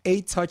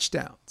 8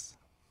 touchdowns.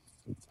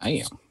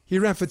 Damn. He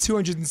ran for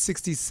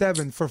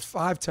 267 for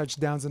 5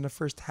 touchdowns in the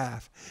first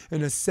half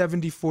in a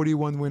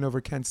 70-41 win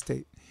over Kent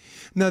State.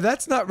 Now,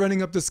 that's not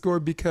running up the score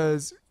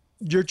because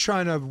you're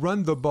trying to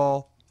run the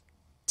ball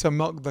to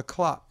milk the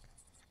clock.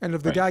 And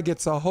if the guy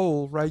gets a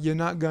hole, right, you're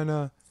not going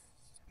to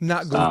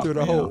not go through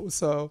the hole.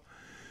 So,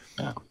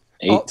 yeah.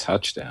 8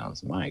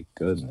 touchdowns. My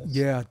goodness.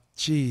 Yeah,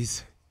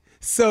 geez.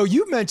 So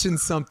you mentioned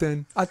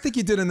something. I think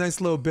you did a nice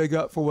little big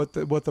up for what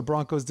the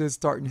Broncos did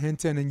starting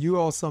Hinton, and you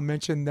also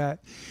mentioned that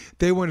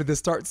they wanted to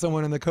start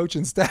someone on the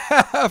coaching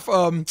staff,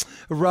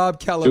 Rob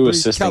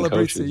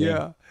Calabrese.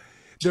 Yeah,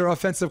 their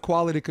offensive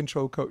quality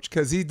control coach,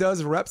 because he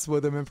does reps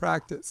with them in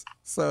practice.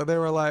 So they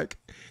were like,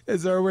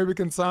 "Is there a way we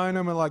can sign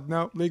him?" And like,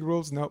 "Nope, league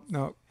rules, nope,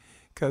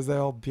 because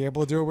they'll be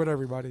able to do it with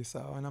everybody."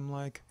 So, and I'm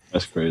like,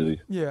 that's crazy.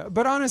 Yeah,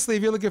 but honestly,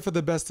 if you're looking for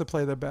the best to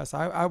play the best,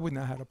 I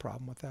wouldn't have had a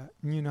problem with that.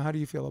 How do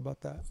you feel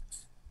about that?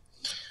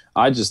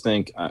 I just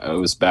think it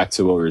was back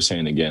to what we were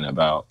saying again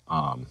about,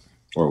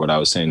 or what I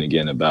was saying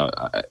again about,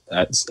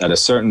 at a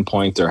certain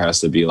point, there has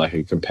to be like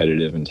a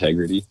competitive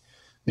integrity,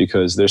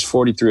 because there's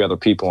 43 other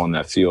people on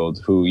that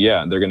field who,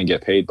 yeah, they're going to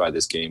get paid by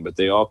this game, but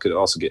they all could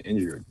also get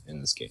injured in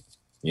this game,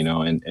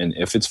 and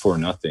if it's for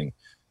nothing,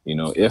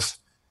 if,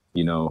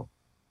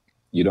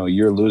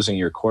 you're losing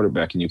your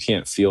quarterback and you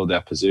can't field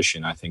that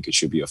position, I think it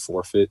should be a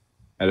forfeit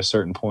at a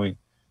certain point.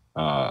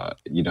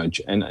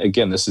 And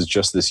again, this is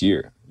just this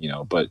year,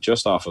 but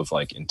just off of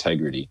like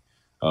integrity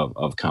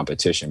of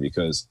competition,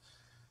 because,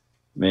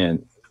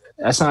 man,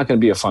 that's not going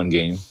to be a fun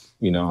game.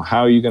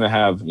 How are you going to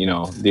have,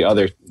 the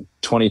other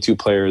 22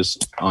 players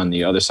on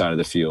the other side of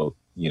the field,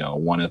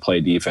 want to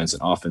play defense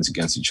and offense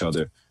against each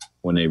other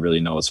when they really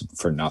know it's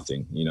for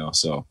nothing,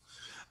 so.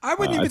 I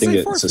wouldn't even I think say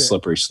it's forfeit. a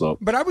slippery slope.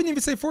 But I wouldn't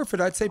even say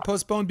forfeit. I'd say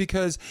postpone,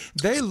 because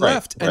they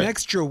left an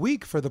extra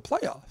week for the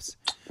playoffs.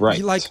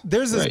 Right.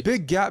 There's this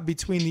big gap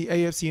between the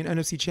AFC and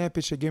NFC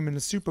championship game and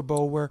the Super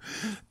Bowl where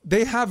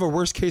they have a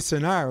worst case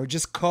scenario.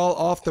 Just call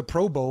off the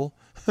Pro Bowl,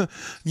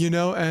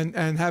 and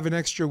have an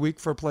extra week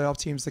for playoff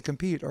teams to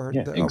compete.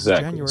 Exactly.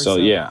 January. So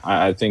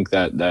I think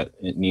that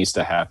it needs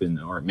to happen,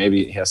 or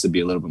maybe it has to be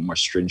a little bit more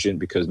stringent,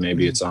 because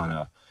maybe it's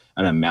on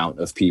an amount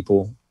of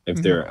people if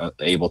they're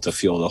able to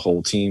field the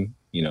whole team.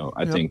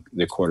 I think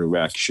the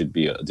quarterback should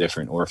be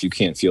different. Or if you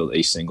can't field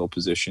a single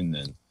position,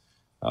 then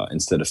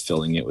instead of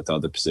filling it with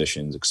other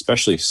positions,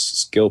 especially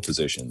skill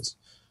positions,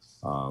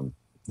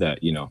 that,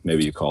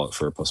 maybe you call it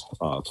for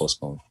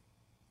postpone.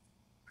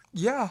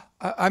 Yeah.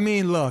 I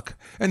mean, look,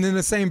 and in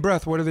the same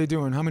breath, what are they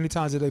doing? How many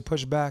times did they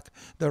push back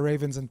the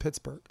Ravens in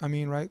Pittsburgh? I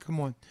mean, right? Come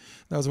on.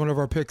 That was one of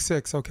our pick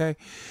 6, okay?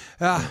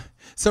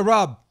 So,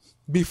 Rob,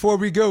 before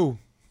we go,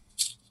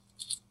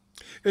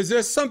 is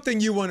there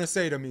something you want to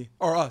say to me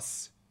or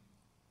us?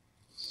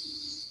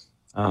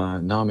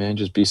 No, man,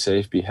 just be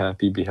safe, be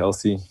happy, be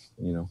healthy,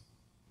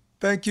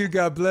 Thank you.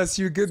 God bless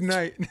you. Good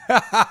night.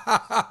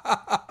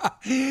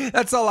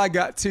 That's all I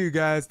got too,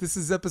 guys. This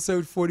is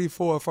episode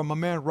 44 from my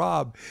man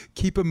Rob.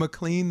 Keep it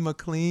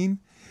McLean.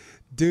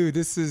 Dude,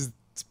 this is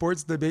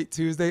Sports Debate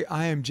Tuesday.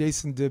 I am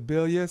Jason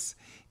DeBilius,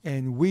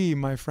 and we,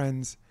 my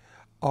friends,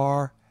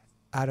 are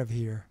out of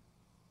here.